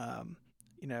a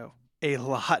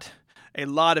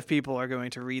lot of people are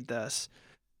going to read this.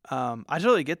 I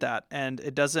totally get that, and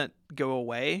it doesn't go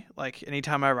away.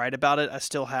 Anytime I write about it, I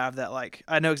still have that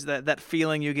I know that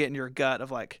feeling you get in your gut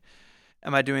of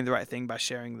am I doing the right thing by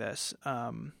sharing this?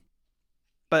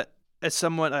 But as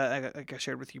someone I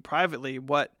shared with you privately,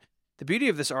 what the beauty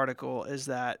of this article is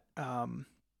that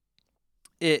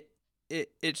it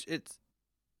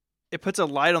puts a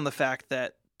light on the fact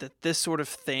that this sort of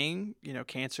thing,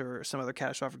 cancer or some other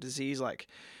catastrophic disease,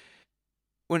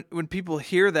 when people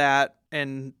hear that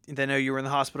and they know you were in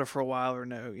the hospital for a while, or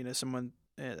know someone,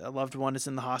 a loved one is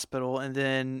in the hospital, and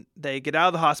then they get out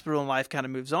of the hospital and life kind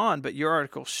of moves on. But your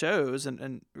article shows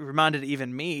and reminded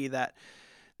even me that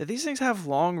these things have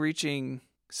long-reaching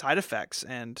side effects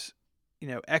and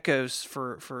echoes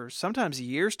for sometimes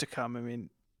years to come. I mean,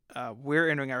 we're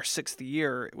entering our 6th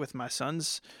year with my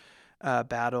son's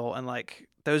battle, and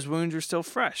those wounds are still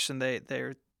fresh, and they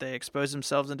expose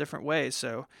themselves in different ways.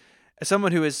 So, as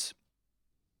someone who has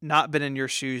not been in your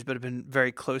shoes but have been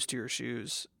very close to your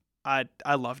shoes, I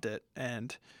loved it,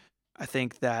 and I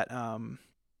think that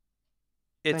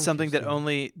it's something that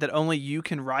only you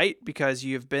can write because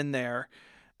you've been there,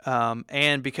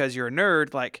 and because you're a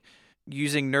nerd,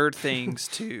 using nerd things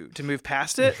to move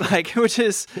past it, which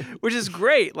is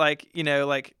great. I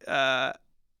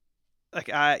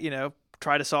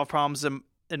try to solve problems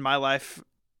in my life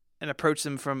and approach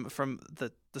them from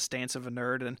the stance of a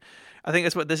nerd, and I think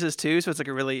that's what this is too. So it's a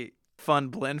really fun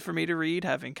blend for me to read,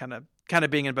 having kind of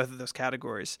being in both of those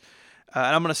categories. And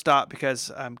I'm gonna stop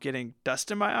because I'm getting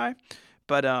dust in my eye,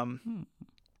 but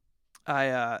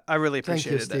I really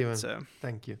appreciated that. So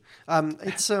thank you.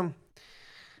 It's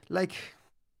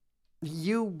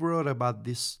you wrote about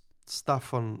this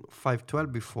stuff on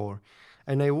 512 before,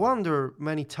 and I wonder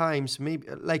many times, maybe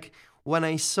when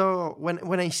I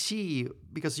see,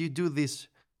 because you do this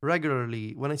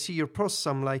regularly, when I see your posts,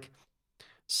 I'm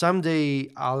someday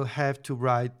I'll have to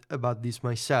write about this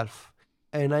myself.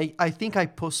 and I think I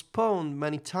postponed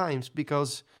many times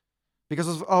because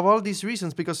of all these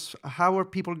reasons. Because how are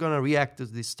people gonna react to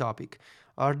this topic?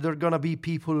 Are there gonna be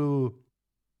people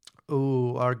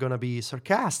who are gonna be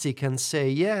sarcastic and say,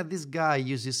 "Yeah, this guy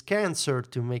uses cancer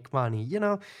to make money," you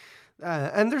know?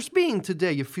 And there's been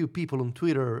today a few people on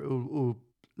Twitter who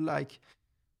like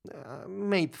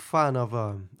made fun of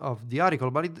the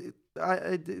article, but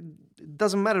it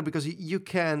doesn't matter because you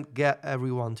can't get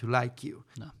everyone to like you,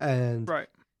 and Right.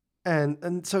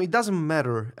 and so it doesn't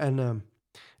matter, and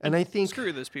I think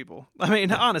Screw those people. I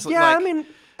mean, honestly. yeah, like, I mean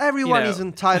everyone you know. is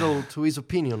entitled to his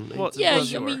opinion. Well, Yeah, Well, I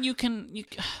sure. mean, you can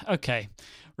okay.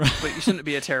 Right. but you shouldn't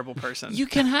be a terrible person. You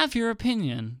can have your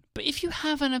opinion, but if you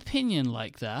have an opinion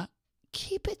like that,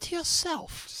 keep it to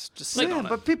yourself. just sit yeah, on it.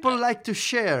 but people like to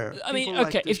share. I mean, People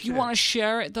like okay, to if you share. want to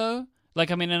share it though,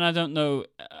 like I mean, and I don't know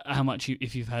how much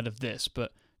if you've heard of this,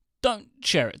 but don't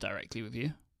share it directly with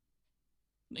you.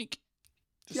 Like,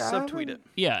 Just Yeah, subtweet I it.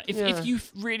 yeah, Yeah. if you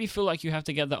really feel like you have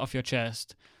to get that off your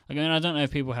chest, like, I mean, I don't know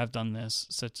if people have done this,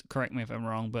 so correct me if I'm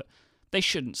wrong, but they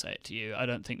shouldn't say it to you. I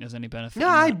don't think there's any benefit. Yeah,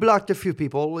 in I that. blocked a few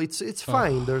people. It's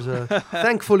fine. There's a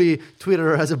thankfully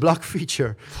Twitter has a block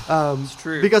feature. It's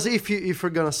true. Because if you're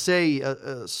gonna say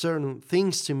certain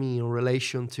things to me in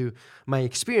relation to my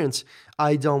experience,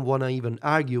 I don't want to even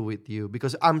argue with you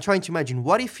because I'm trying to imagine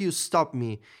what if you stop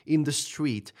me in the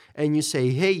street and you say,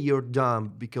 "Hey, you're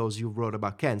dumb because you wrote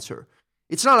about cancer."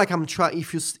 It's not like I'm trying.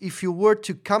 If you were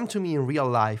to come to me in real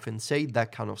life and say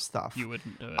that kind of stuff, You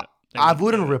wouldn't do it. They I do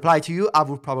wouldn't it. reply to you. I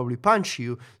would probably punch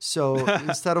you. So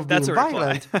instead of being That's a reply.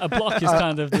 violent, A block is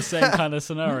kind of the same kind of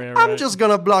scenario, I'm right? just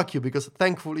gonna block you because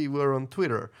thankfully we're on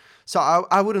Twitter. So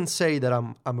I wouldn't say that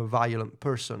I'm a violent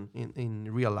person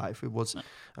in real life. It was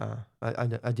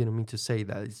I didn't mean to say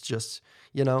that. It's just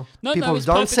No, people it's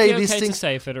don't say perfectly these okay things. To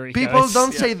say, Federico. People It's-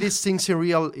 don't say these things in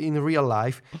real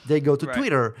life. They go to Right.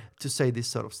 Twitter to say this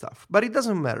sort of stuff. But it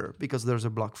doesn't matter because there's a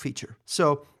block feature.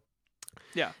 So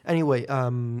Yeah. anyway,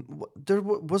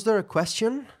 was there a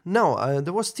question? No,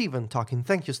 there was Steven talking.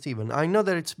 Thank you, Steven. I know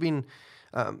that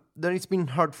it's been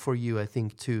hard for you, I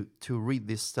think, to read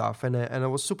this stuff, and I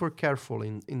was super careful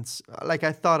like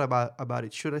I thought about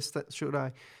it. Should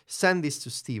I send this to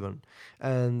Steven?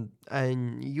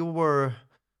 And you were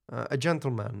a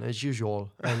gentleman as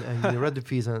usual, and you read the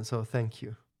piece, and so thank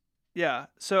you. Yeah.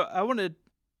 So I wanted,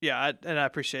 and I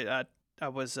appreciate that. I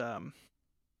was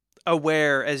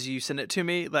aware as you sent it to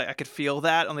me, like I could feel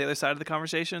that on the other side of the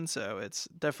conversation. So it's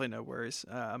definitely no worries.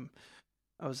 I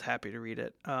was happy to read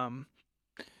it.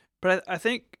 But I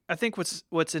think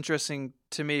what's interesting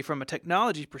to me from a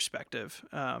technology perspective,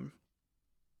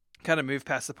 kind of move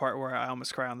past the part where I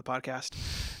almost cry on the podcast.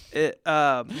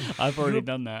 I've already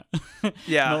done that.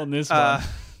 Yeah. Not on this one.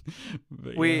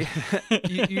 But We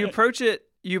yeah. you approach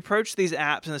these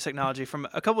apps and this technology from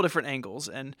a couple different angles,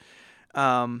 and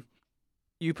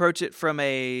you approach it from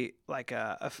a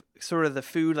sort of the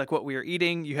food, like what we are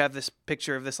eating. You have this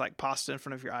picture of this like pasta in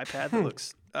front of your iPad that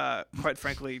looks quite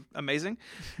frankly amazing.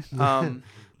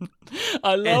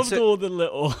 I loved so- all the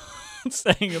little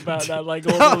saying about that, like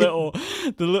all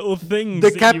the little things The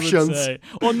that you captions. would say.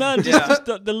 Or no, just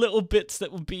the little bits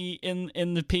that would be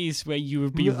in the piece where you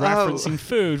would be Oh. referencing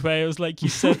food, where it was like you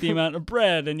said the amount of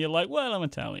bread, and you're like, well, I'm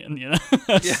Italian, you know.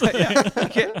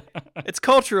 Yeah. It's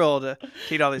cultural to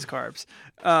eat all these carbs.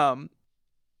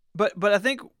 But I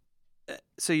think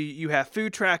so. You have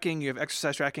food tracking, you have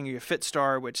exercise tracking, you have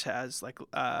FitStar, which has like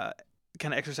kind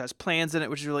of exercise plans in it,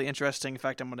 which is really interesting. In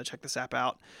fact, I'm going to check this app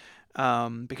out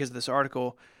because of this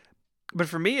article. But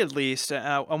for me, at least,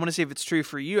 I want to see if it's true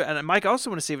for you. And Mike, I also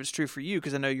want to see if it's true for you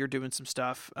because I know you're doing some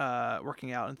stuff,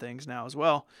 working out and things now as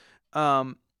well.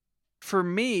 For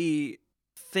me,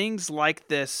 things like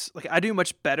this, like I do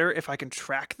much better if I can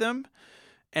track them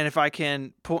and if I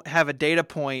can have a data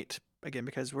point, again,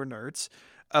 because we're nerds,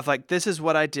 of like, this is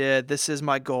what I did. This is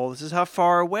my goal. This is how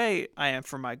far away I am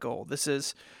from my goal. This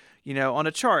is, on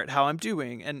a chart, how I'm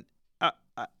doing. And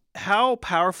how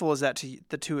powerful is that to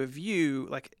the two of you?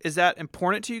 Like, is that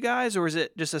important to you guys, or is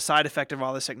it just a side effect of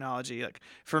all this technology? Like,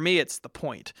 for me, it's the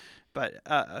point. But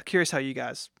curious how you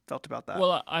guys felt about that.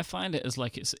 Well, I find it as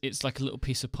like it's like a little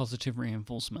piece of positive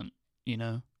reinforcement.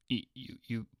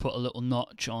 You put a little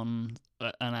notch on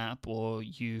an app, or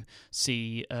you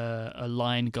see a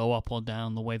line go up or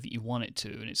down the way that you want it to,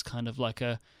 and it's kind of like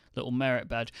a little merit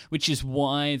badge, which is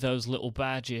why those little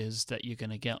badges that you're going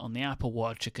to get on the Apple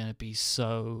Watch are going to be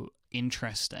so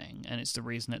interesting, and it's the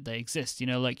reason that they exist.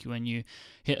 Like when you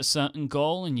hit a certain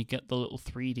goal and you get the little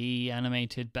 3D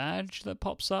animated badge that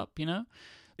pops up,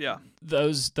 yeah,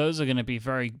 those are going to be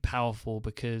very powerful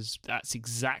because that's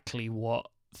exactly what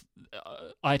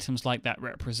items like that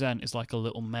represent is like a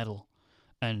little medal,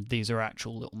 and these are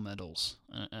actual little medals,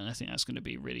 and I think that's going to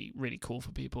be really, really cool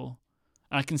for people.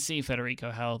 And I can see,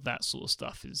 Federico, how that sort of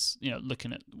stuff is,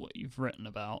 looking at what you've written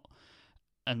about,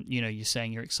 and you're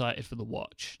saying you're excited for the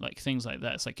watch, like things like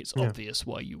that. It's like it's obvious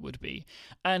why you would be.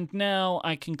 And now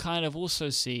I can kind of also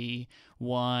see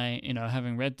why,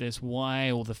 having read this,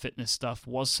 why all the fitness stuff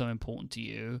was so important to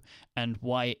you, and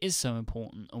why it is so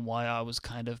important, and why I was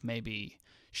kind of maybe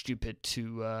stupid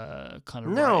to kind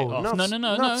of write it off.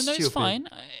 No, it's fine,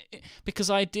 because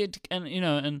I did,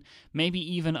 and maybe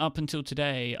even up until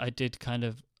today, I did kind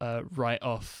of write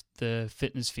off the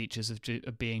fitness features of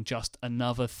being just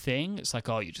another thing. It's like,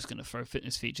 you're just going to throw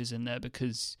fitness features in there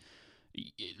because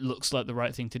it looks like the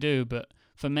right thing to do. But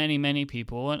for many, many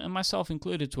people, and myself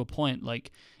included to a point,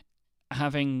 like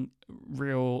having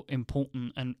real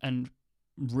important and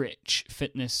rich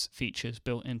fitness features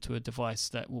built into a device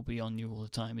that will be on you all the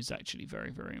time is actually very,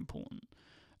 very important.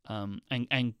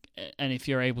 And if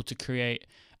you're able to create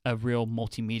a real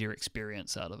multimedia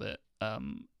experience out of it,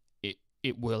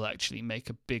 it will actually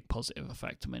make a big positive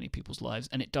effect to many people's lives,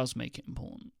 and it does make it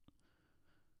important.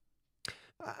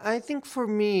 I think for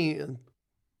me,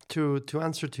 to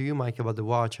answer to you, Mike, about the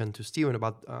watch, and to Steven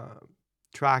about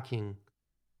tracking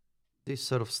this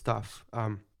sort of stuff,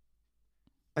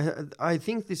 I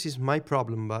think this is my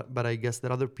problem, but I guess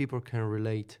that other people can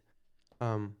relate.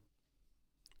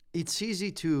 It's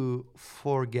easy to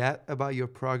forget about your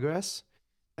progress,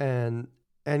 and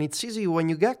it's easy when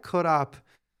you get caught up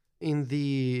in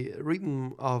the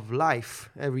rhythm of life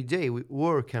every day with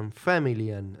work and family,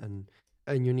 and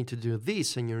you need to do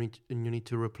this, and you need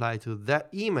to reply to that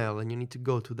email, and you need to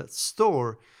go to that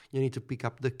store, you need to pick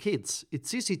up the kids.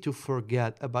 It's easy to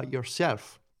forget about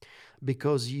yourself,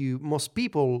 because most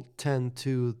people tend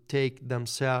to take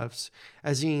themselves,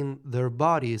 as in their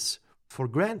bodies, for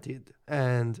granted.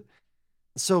 And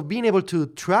so being able to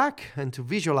track and to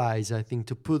visualize, I think,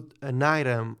 to put an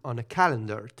item on a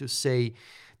calendar to say,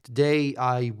 today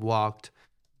I walked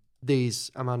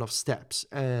this amount of steps,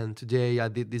 and today I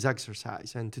did this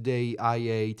exercise, and today I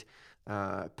ate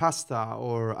pasta,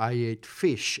 or I ate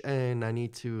fish, and I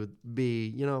need to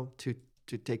be,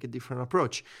 to take a different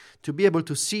approach, to be able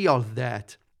to see all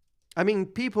that. I mean,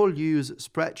 people use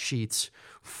spreadsheets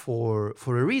for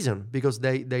a reason, because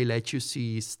they let you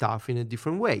see stuff in a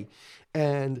different way.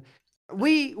 And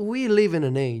we live in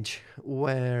an age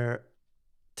where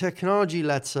technology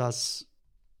lets us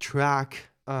track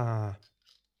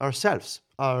ourselves,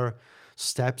 our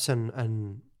steps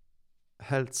and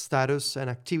health status and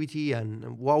activity,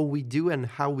 and what we do and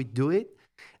how we do it.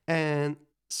 And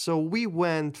so we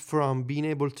went from being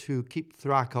able to keep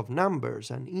track of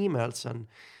numbers and emails and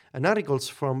articles,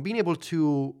 from being able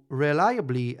to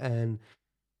reliably and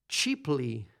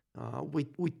cheaply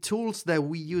with tools that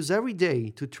we use every day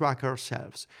to track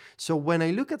ourselves. So when I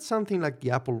look at something like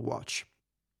the Apple Watch,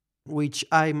 which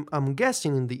I'm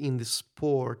guessing in the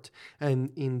sport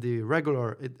and in the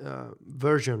regular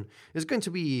version is going to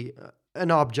be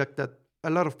an object that a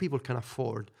lot of people can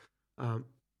afford.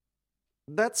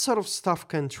 That sort of stuff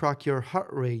can track your heart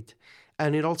rate,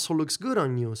 and it also looks good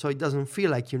on you, so it doesn't feel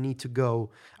like you need to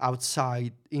go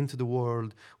outside into the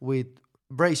world with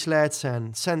bracelets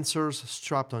and sensors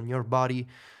strapped on your body.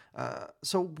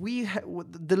 So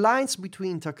the lines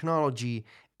between technology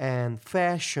and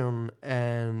fashion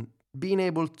and being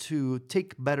able to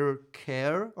take better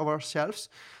care of ourselves,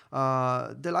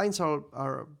 the lines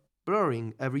are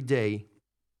blurring every day.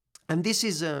 And this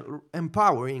is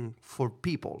empowering for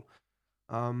people,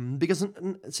 because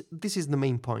this is the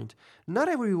main point. Not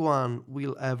everyone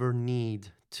will ever need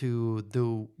to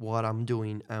do what I'm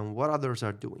doing and what others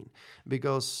are doing,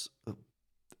 because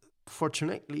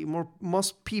fortunately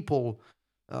most people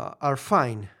are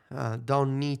fine,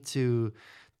 don't need to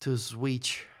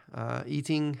switch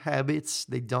eating habits,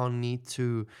 they don't need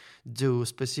to do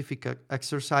specific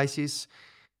exercises.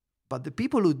 But the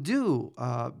people who do,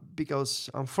 because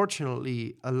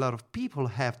unfortunately a lot of people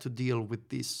have to deal with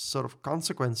these sort of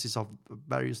consequences of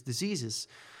various diseases,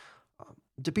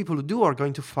 the people who do are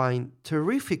going to find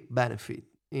terrific benefit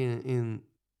in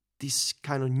this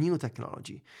kind of new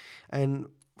technology. And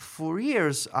for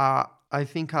years, I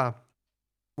think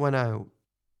when I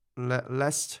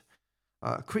last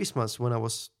Christmas, when I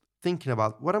was thinking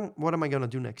about what am I going to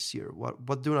do next year,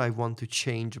 what do I want to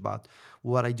change about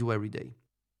what I do every day,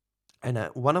 and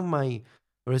one of my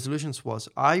resolutions was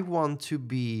I want to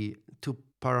be, to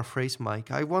paraphrase Mike,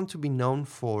 I want to be known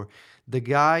for the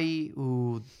guy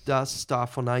who does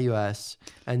stuff on iOS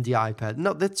and the iPad.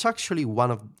 No, that's actually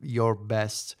one of your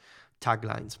best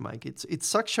taglines, Mike. It's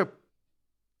such a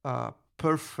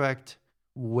perfect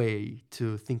way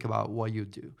to think about what you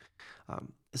do.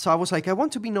 So I was like, I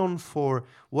want to be known for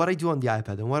what I do on the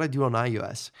iPad and what I do on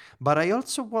iOS, but I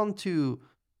also want to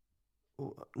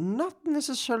not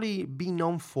necessarily be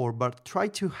known for, but try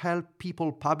to help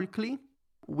people publicly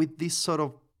with this sort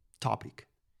of topic.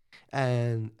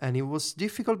 And it was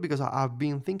difficult because I've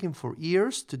been thinking for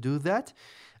years to do that,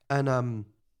 and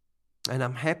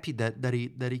I'm happy that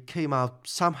it came out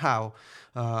somehow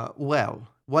well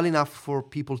enough for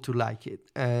people to like it.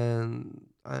 And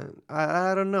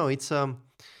I don't know.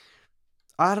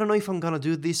 I don't know if I'm gonna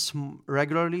do this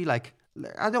regularly. Like,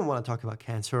 I don't want to talk about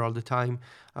cancer all the time,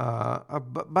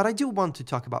 but I do want to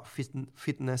talk about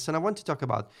fitness, and I want to talk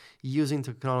about using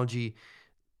technology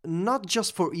not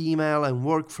just for email and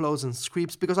workflows and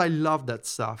scripts, because I love that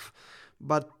stuff,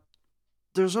 but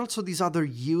there's also this other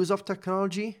use of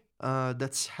technology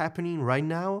that's happening right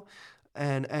now,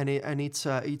 and it's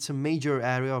a major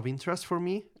area of interest for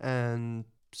me, and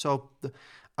so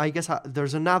I guess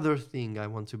there's another thing I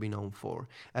want to be known for,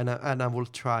 and I will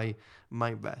try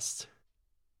my best.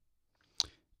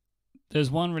 There's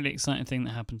one really exciting thing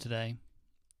that happened today.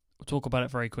 We'll talk about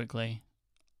it very quickly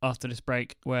after this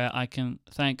break, where I can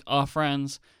thank our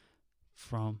friends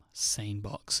from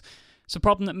SaneBox. So, a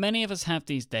problem that many of us have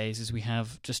these days is we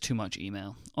have just too much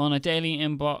email on a daily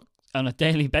inbox, on a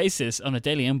daily basis, on a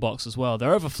daily inbox as well.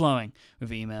 They're overflowing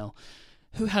with email.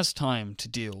 Who has time to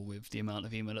deal with the amount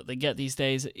of email that they get these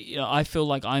days? I feel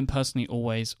like I'm personally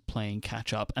always playing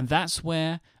catch up, and that's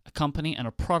where a company and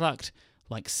a product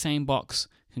like SaneBox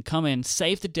can come in,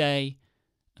 save the day,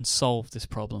 and solve this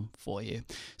problem for you.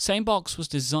 SaneBox was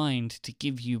designed to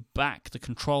give you back the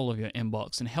control of your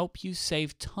inbox and help you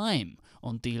save time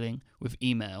on dealing with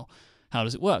email. How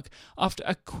does it work? After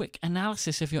a quick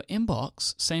analysis of your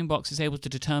inbox, SaneBox is able to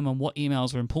determine what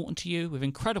emails are important to you with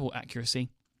incredible accuracy,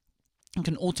 and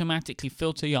can automatically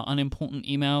filter your unimportant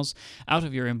emails out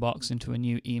of your inbox into a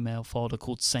new email folder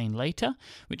called Sane Later,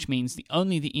 which means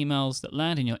only the emails that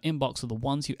land in your inbox are the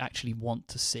ones you actually want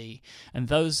to see. And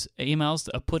those emails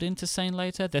that are put into Sane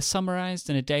Later, they're summarized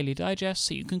in a daily digest,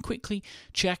 so you can quickly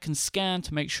check and scan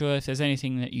to make sure if there's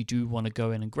anything that you do want to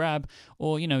go in and grab,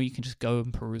 or, you can just go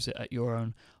and peruse it at your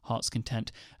own heart's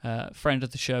content. Friend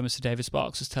of the show, Mr. David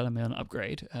Sparks, was telling me on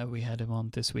Upgrade. We had him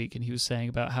on this week, and he was saying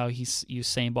about how he's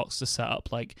used SaneBox to set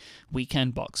up like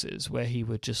weekend boxes where he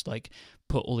would just like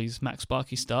put all these Max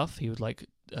Sparky stuff. He would like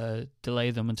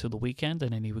delay them until the weekend,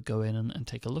 and then he would go in and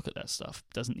take a look at that stuff.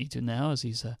 Doesn't need to now, as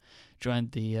he's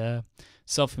joined the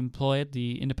self-employed,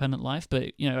 the independent life.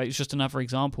 But it's just another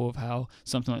example of how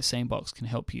something like SaneBox can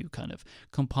help you kind of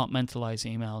compartmentalize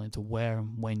email into where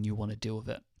and when you want to deal with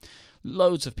it.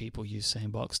 Loads of people use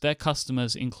SaneBox. Their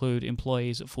customers include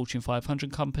employees at Fortune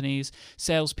 500 companies,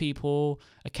 salespeople,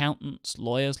 accountants,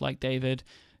 lawyers like David,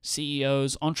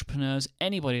 CEOs, entrepreneurs.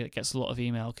 Anybody that gets a lot of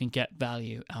email can get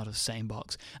value out of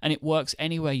SaneBox. And it works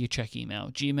anywhere you check email.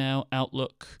 Gmail,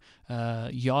 Outlook,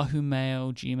 Yahoo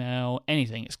Mail, Gmail,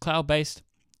 anything. It's cloud-based.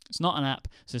 It's not an app,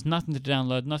 so there's nothing to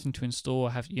download, nothing to install.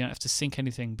 You don't have to sync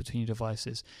anything between your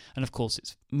devices, and of course,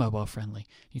 it's mobile friendly.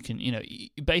 You can,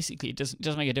 basically, it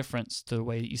doesn't make a difference to the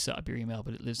way that you set up your email,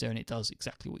 but it lives there and it does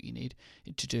exactly what you need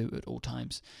it to do at all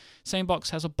times.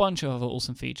 SaneBox has a bunch of other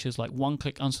awesome features like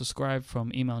one-click unsubscribe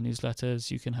from email newsletters.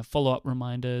 You can have follow-up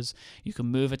reminders. You can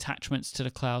move attachments to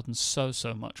the cloud, and so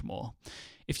much more.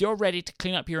 If you're ready to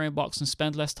clean up your inbox and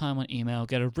spend less time on email,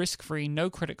 get a risk-free, no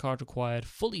credit card required,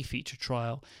 fully featured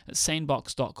trial at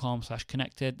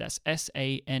sanebox.com/connected. That's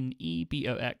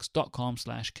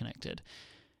SANEBOX.com/connected.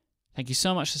 Thank you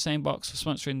so much to SaneBox for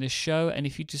sponsoring this show. And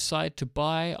if you decide to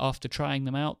buy after trying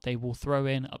them out, they will throw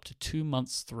in up to 2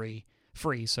 months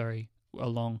free,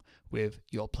 along with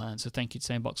your plan. So thank you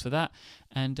to SaneBox for that.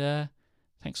 And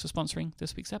thanks for sponsoring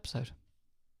this week's episode.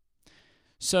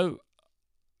 So,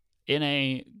 in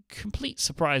a complete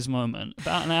surprise moment,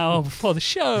 about an hour before the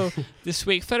show this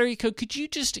week, Federico, could you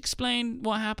just explain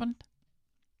what happened?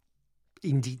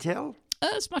 In detail?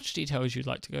 As much detail as you'd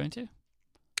like to go into.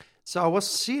 So I was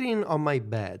sitting on my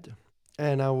bed,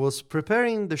 and I was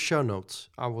preparing the show notes.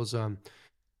 I was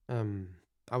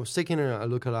taking a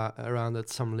look around at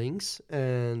some links,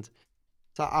 and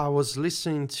so I was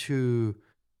listening to,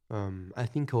 I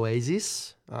think,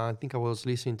 Oasis. I think I was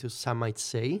listening to Some Might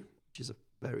Say, which is a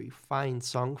very fine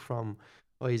song from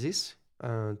Oasis,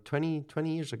 20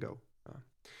 years ago.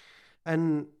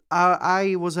 And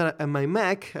I was at my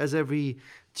Mac, as every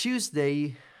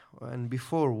Tuesday and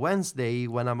before Wednesday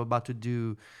when I'm about to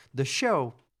do the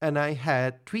show, and I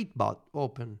had Tweetbot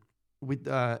open. With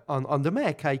on the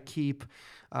Mac, I keep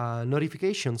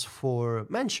notifications for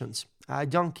mentions. I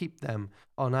don't keep them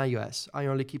on iOS. I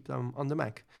only keep them on the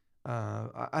Mac.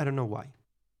 I don't know why.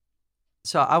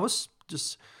 So I was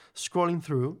just scrolling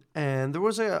through, and there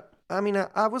was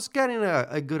I was getting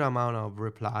a good amount of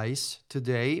replies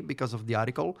today because of the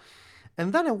article.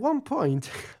 And then at one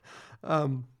point,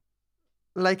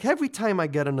 like every time I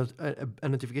get a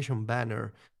notification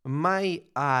banner, my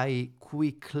eye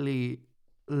quickly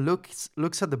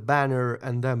looks at the banner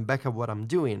and then back at what I'm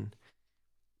doing.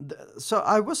 So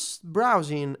I was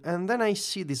browsing, and then I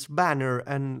see this banner,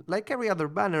 and like every other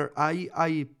banner,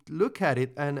 I look at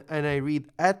it and I read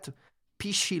at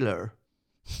P. Schiller.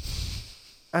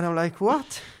 And I'm like,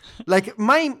 what? Like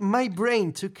my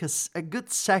brain took a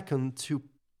good second to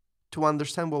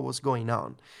understand what was going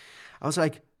on. I was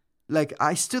like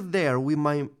I stood there with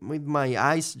my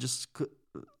eyes just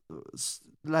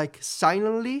like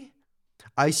silently.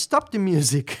 I stopped the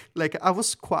music. Like I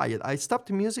was quiet. I stopped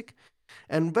the music,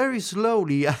 and very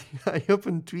slowly I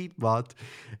opened Tweetbot,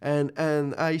 and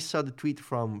I saw the tweet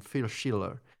from Phil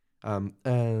Schiller,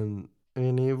 and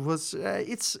it was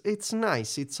it's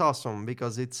nice. It's awesome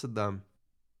because it's I'm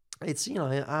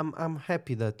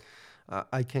happy that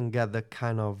I can get that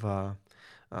kind of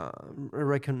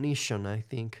recognition. I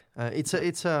think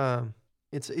it's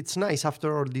nice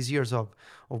after all these years of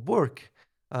work,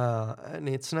 and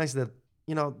it's nice that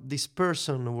this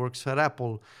person works at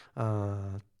Apple.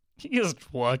 You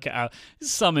just work it out.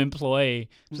 Some employee,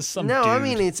 just some. No, dude. I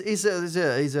mean he's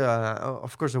a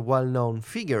of course a well-known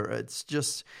figure. It's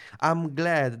just I'm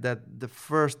glad that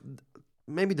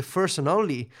maybe the first and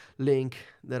only link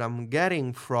that I'm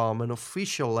getting from an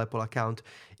official Apple account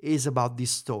is about this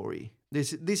story.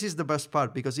 This is the best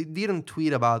part because it didn't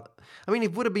tweet about. I mean,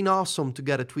 it would have been awesome to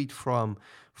get a tweet from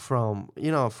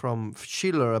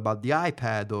Schiller about the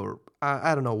iPad or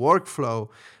I don't know, workflow,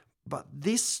 but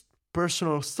this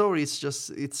personal story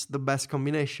it's the best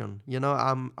combination.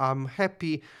 I'm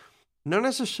happy, not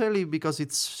necessarily because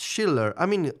it's Schiller. I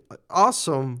mean,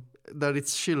 awesome that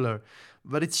it's Schiller,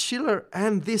 but it's Schiller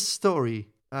and this story,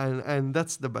 and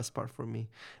that's the best part for me.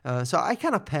 So I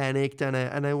kind of panicked, and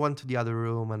I went to the other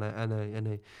room, and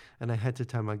I had to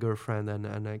tell my girlfriend,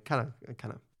 and I kind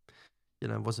of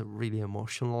wasn't really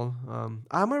emotional.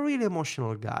 I'm a really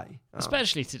emotional guy,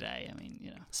 especially today. I mean,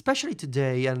 especially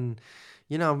today, and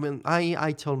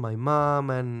I told my mom,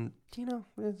 and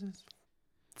it's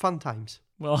fun times.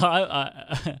 Well,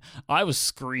 I was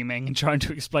screaming and trying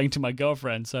to explain to my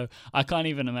girlfriend, so I can't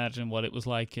even imagine what it was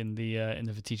like in the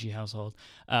Viticci household.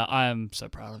 I am so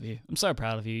proud of you. I'm so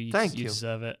proud of you. Thank you. You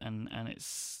deserve it, and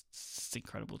it's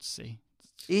incredible to see.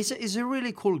 He's a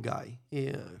really cool guy,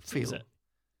 Phil. Is it?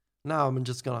 Now I'm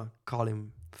just gonna call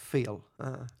him Phil,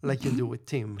 like you do with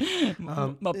Tim.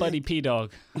 My buddy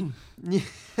P-Dog.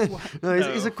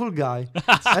 He's a cool guy.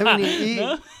 I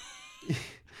mean,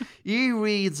 he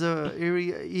reads.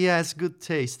 He has good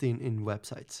taste in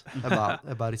websites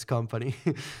about his company.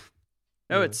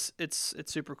 No, it's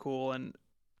super cool, and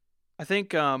I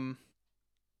think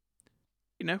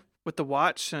with the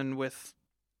watch and with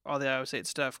all the iOS 8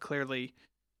 stuff, clearly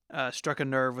struck a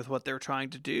nerve with what they're trying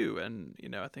to do, and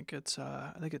I think it's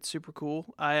super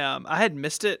cool. I had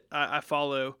missed it. I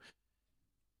follow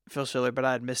Phil Schiller, but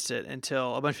I had missed it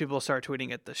until a bunch of people started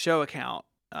tweeting at the show account,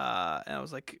 and I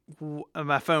was like,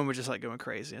 my phone was just like going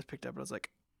crazy. I just picked up, and I was like,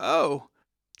 oh,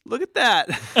 look at that.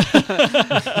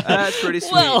 That's pretty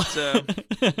sweet. Well. So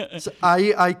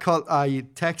I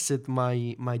texted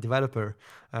my developer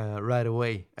right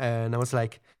away, and I was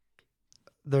like,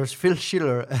 there's Phil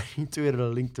Schiller, and he tweeted a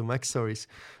link to Mac Stories.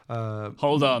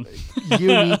 Hold on.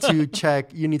 You need to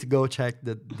go check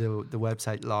the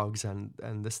website logs and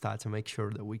the stats and make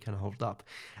sure that we can hold up.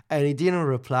 And he didn't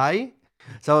reply.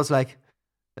 So I was like,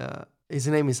 his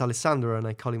name is Alessandro, and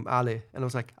I call him Ale. And I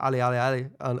was like, Ale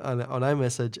on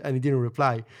iMessage, and he didn't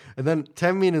reply. And then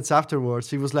 10 minutes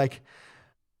afterwards, he was like,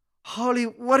 Holly,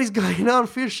 what is going on?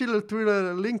 Phil Schiller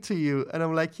tweeted a link to you. And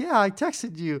I'm like, yeah, I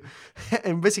texted you.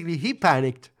 And basically he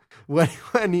panicked when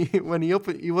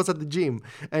he was at the gym,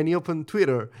 and he opened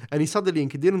Twitter, and he saw the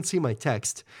link. He didn't see my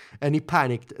text, and he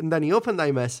panicked. And then he opened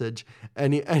iMessage,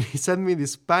 and he sent me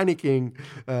this panicking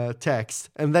text.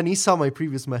 And then he saw my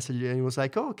previous message, and he was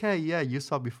like, oh, okay, yeah, you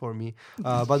saw before me.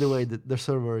 By the way, the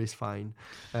server is fine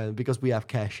because we have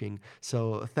caching.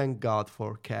 So thank God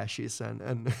for caches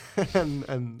and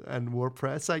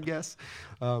WordPress, I guess.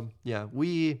 Yeah,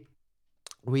 we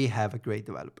have a great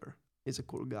developer. He's a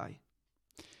cool guy.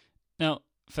 Now,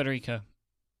 Federico,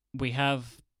 we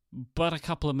have but a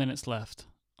couple of minutes left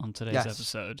on today's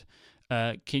episode.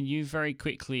 Can you very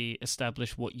quickly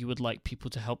establish what you would like people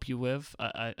to help you with?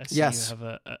 I see you have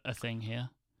a thing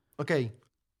here. Okay.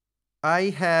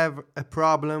 I have a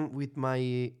problem with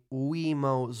my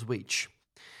Wemo Switch.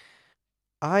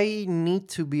 I need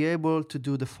to be able to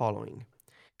do the following.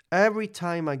 every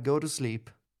time I go to sleep,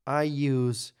 I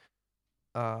use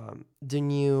the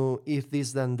new If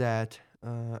This Then That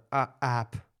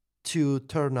app to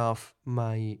turn off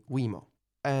my Wemo.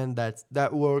 And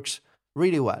that works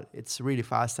really well. It's really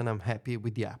fast and I'm happy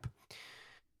with the app.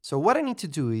 So what I need to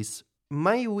do is,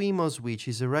 my Wemo switch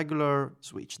is a regular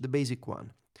switch, the basic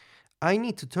one. I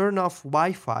need to turn off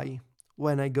Wi-Fi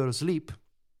when I go to sleep,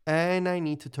 and I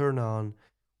need to turn on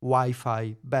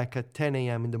Wi-Fi back at 10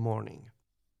 a.m. in the morning.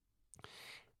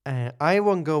 I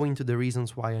won't go into the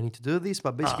reasons why I need to do this,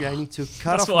 but basically I need to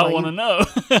cut That's off. what I want to know.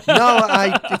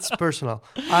 It's personal.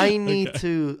 I need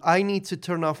to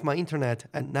turn off my internet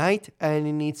at night, and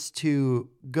it needs to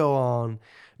go on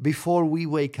before we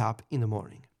wake up in the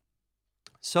morning.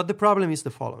 So the problem is the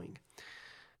following.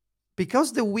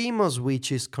 Because the Wemo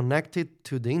switch is connected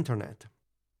to the internet,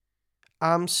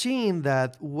 I'm seeing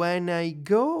that when I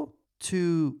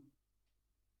turn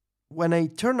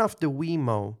off the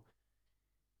Wemo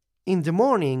in the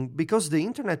morning, because the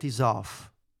internet is off,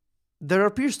 there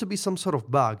appears to be some sort of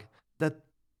bug that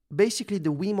basically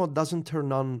the Wemo doesn't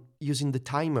turn on using the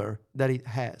timer that it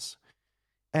has.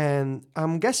 And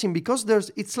I'm guessing because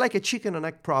it's like a chicken and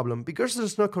egg problem. Because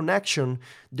there's no connection,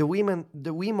 the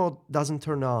Wemo doesn't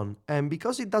turn on. And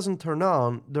because it doesn't turn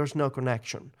on, there's no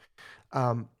connection.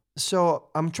 So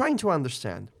I'm trying to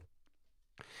understand.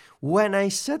 When I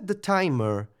set the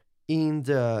timer in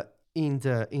the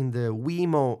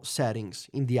Wemo settings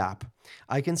in the app,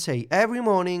 I can say every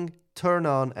morning turn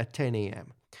on at 10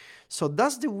 a.m. So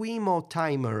does the Wemo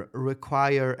timer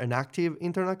require an active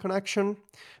internet connection?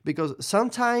 Because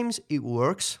sometimes it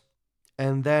works,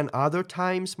 and then other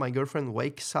times my girlfriend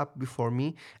wakes up before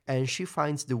me and she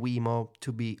finds the Wemo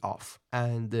to be off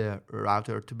and the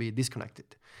router to be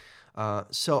disconnected.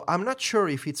 So I'm not sure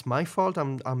if it's my fault.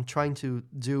 I'm trying to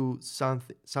do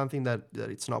something that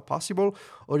it's not possible,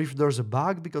 or if there's a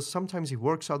bug, because sometimes it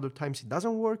works, other times it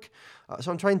doesn't work.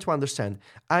 So I'm trying to understand.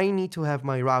 I need to have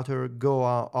my router go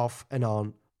off and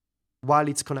on while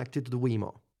it's connected to the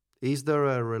Wemo. Is there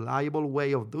a reliable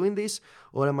way of doing this,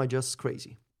 or am I just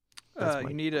crazy?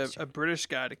 You need a British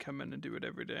guy to come in and do it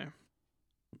every day.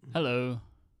 Hello.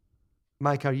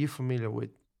 Mike, are you familiar with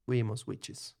Wemo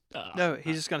switches? No,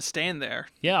 he's just going to stand there.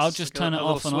 Yeah, I'll just turn it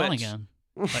off and on switch. again.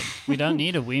 Like, we don't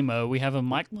need a Wemo, we have a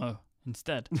MicMo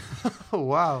instead.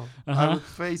 Wow. Uh-huh. I would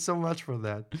pay so much for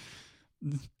that.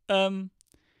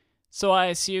 So I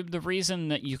assume the reason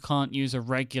that you can't use a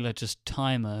regular just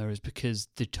timer is because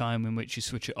the time in which you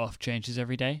switch it off changes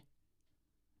every day?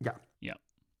 Yeah. Yeah.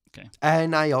 Okay.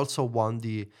 And I also want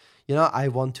I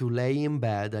want to lay in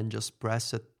bed and just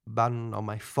press a button on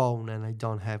my phone, and I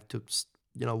don't have to,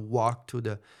 walk to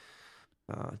the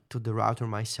router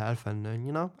myself. And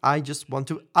I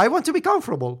want to be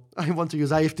comfortable. I want to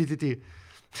use IFTTT.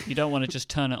 You don't want to just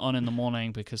turn it on in the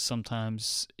morning because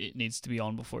sometimes it needs to be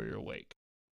on before you're awake.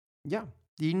 Yeah,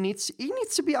 it needs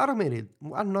to be automated.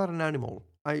 I'm not an animal.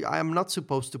 I am not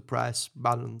supposed to press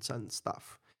buttons and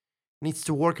stuff. It needs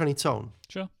to work on its own.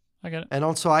 Sure, I get it. And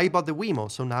also, I bought the Wemo,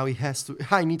 so now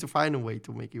I need to find a way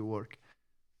to make it work.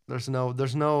 There's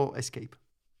no escape.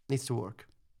 It needs to work.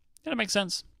 Yeah, that makes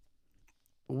sense.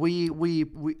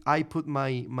 I put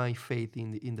my faith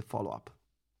in the follow-up.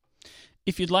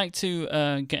 If you'd like to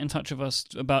get in touch with us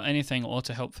about anything or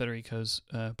to help Federico's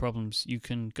problems, you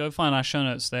can go find our show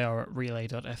notes. They are at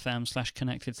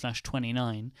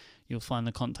relay.fm/connected/29. You'll find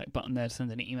the contact button there to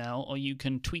send an email, or you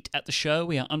can tweet at the show.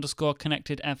 We are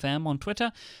 _ConnectedFM on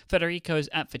Twitter. Federico is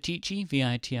at Viticci,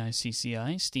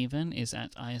 VITICCI. Stephen is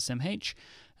at ISMH.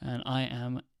 And I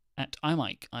am at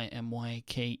iMyke,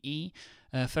 IMYKE.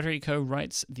 Federico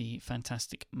writes the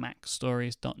fantastic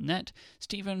MacStories.net.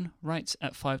 Stephen writes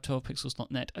at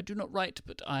 512pixels.net. I do not write,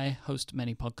 but I host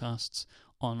many podcasts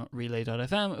on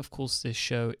Relay.fm. Of course, this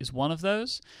show is one of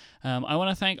those. I want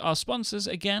to thank our sponsors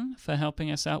again for helping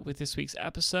us out with this week's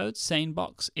episode,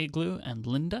 Sanebox, Igloo, and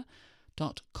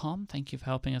Lynda.com. Thank you for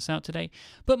helping us out today.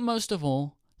 But most of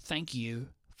all, thank you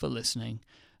for listening.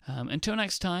 Until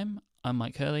next time, I'm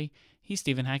Mike Hurley. He's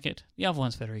Stephen Hackett. The other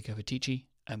one's Federico Viticci.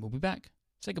 And we'll be back.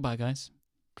 Say goodbye, guys.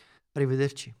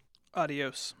 Arrivederci.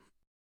 Adios.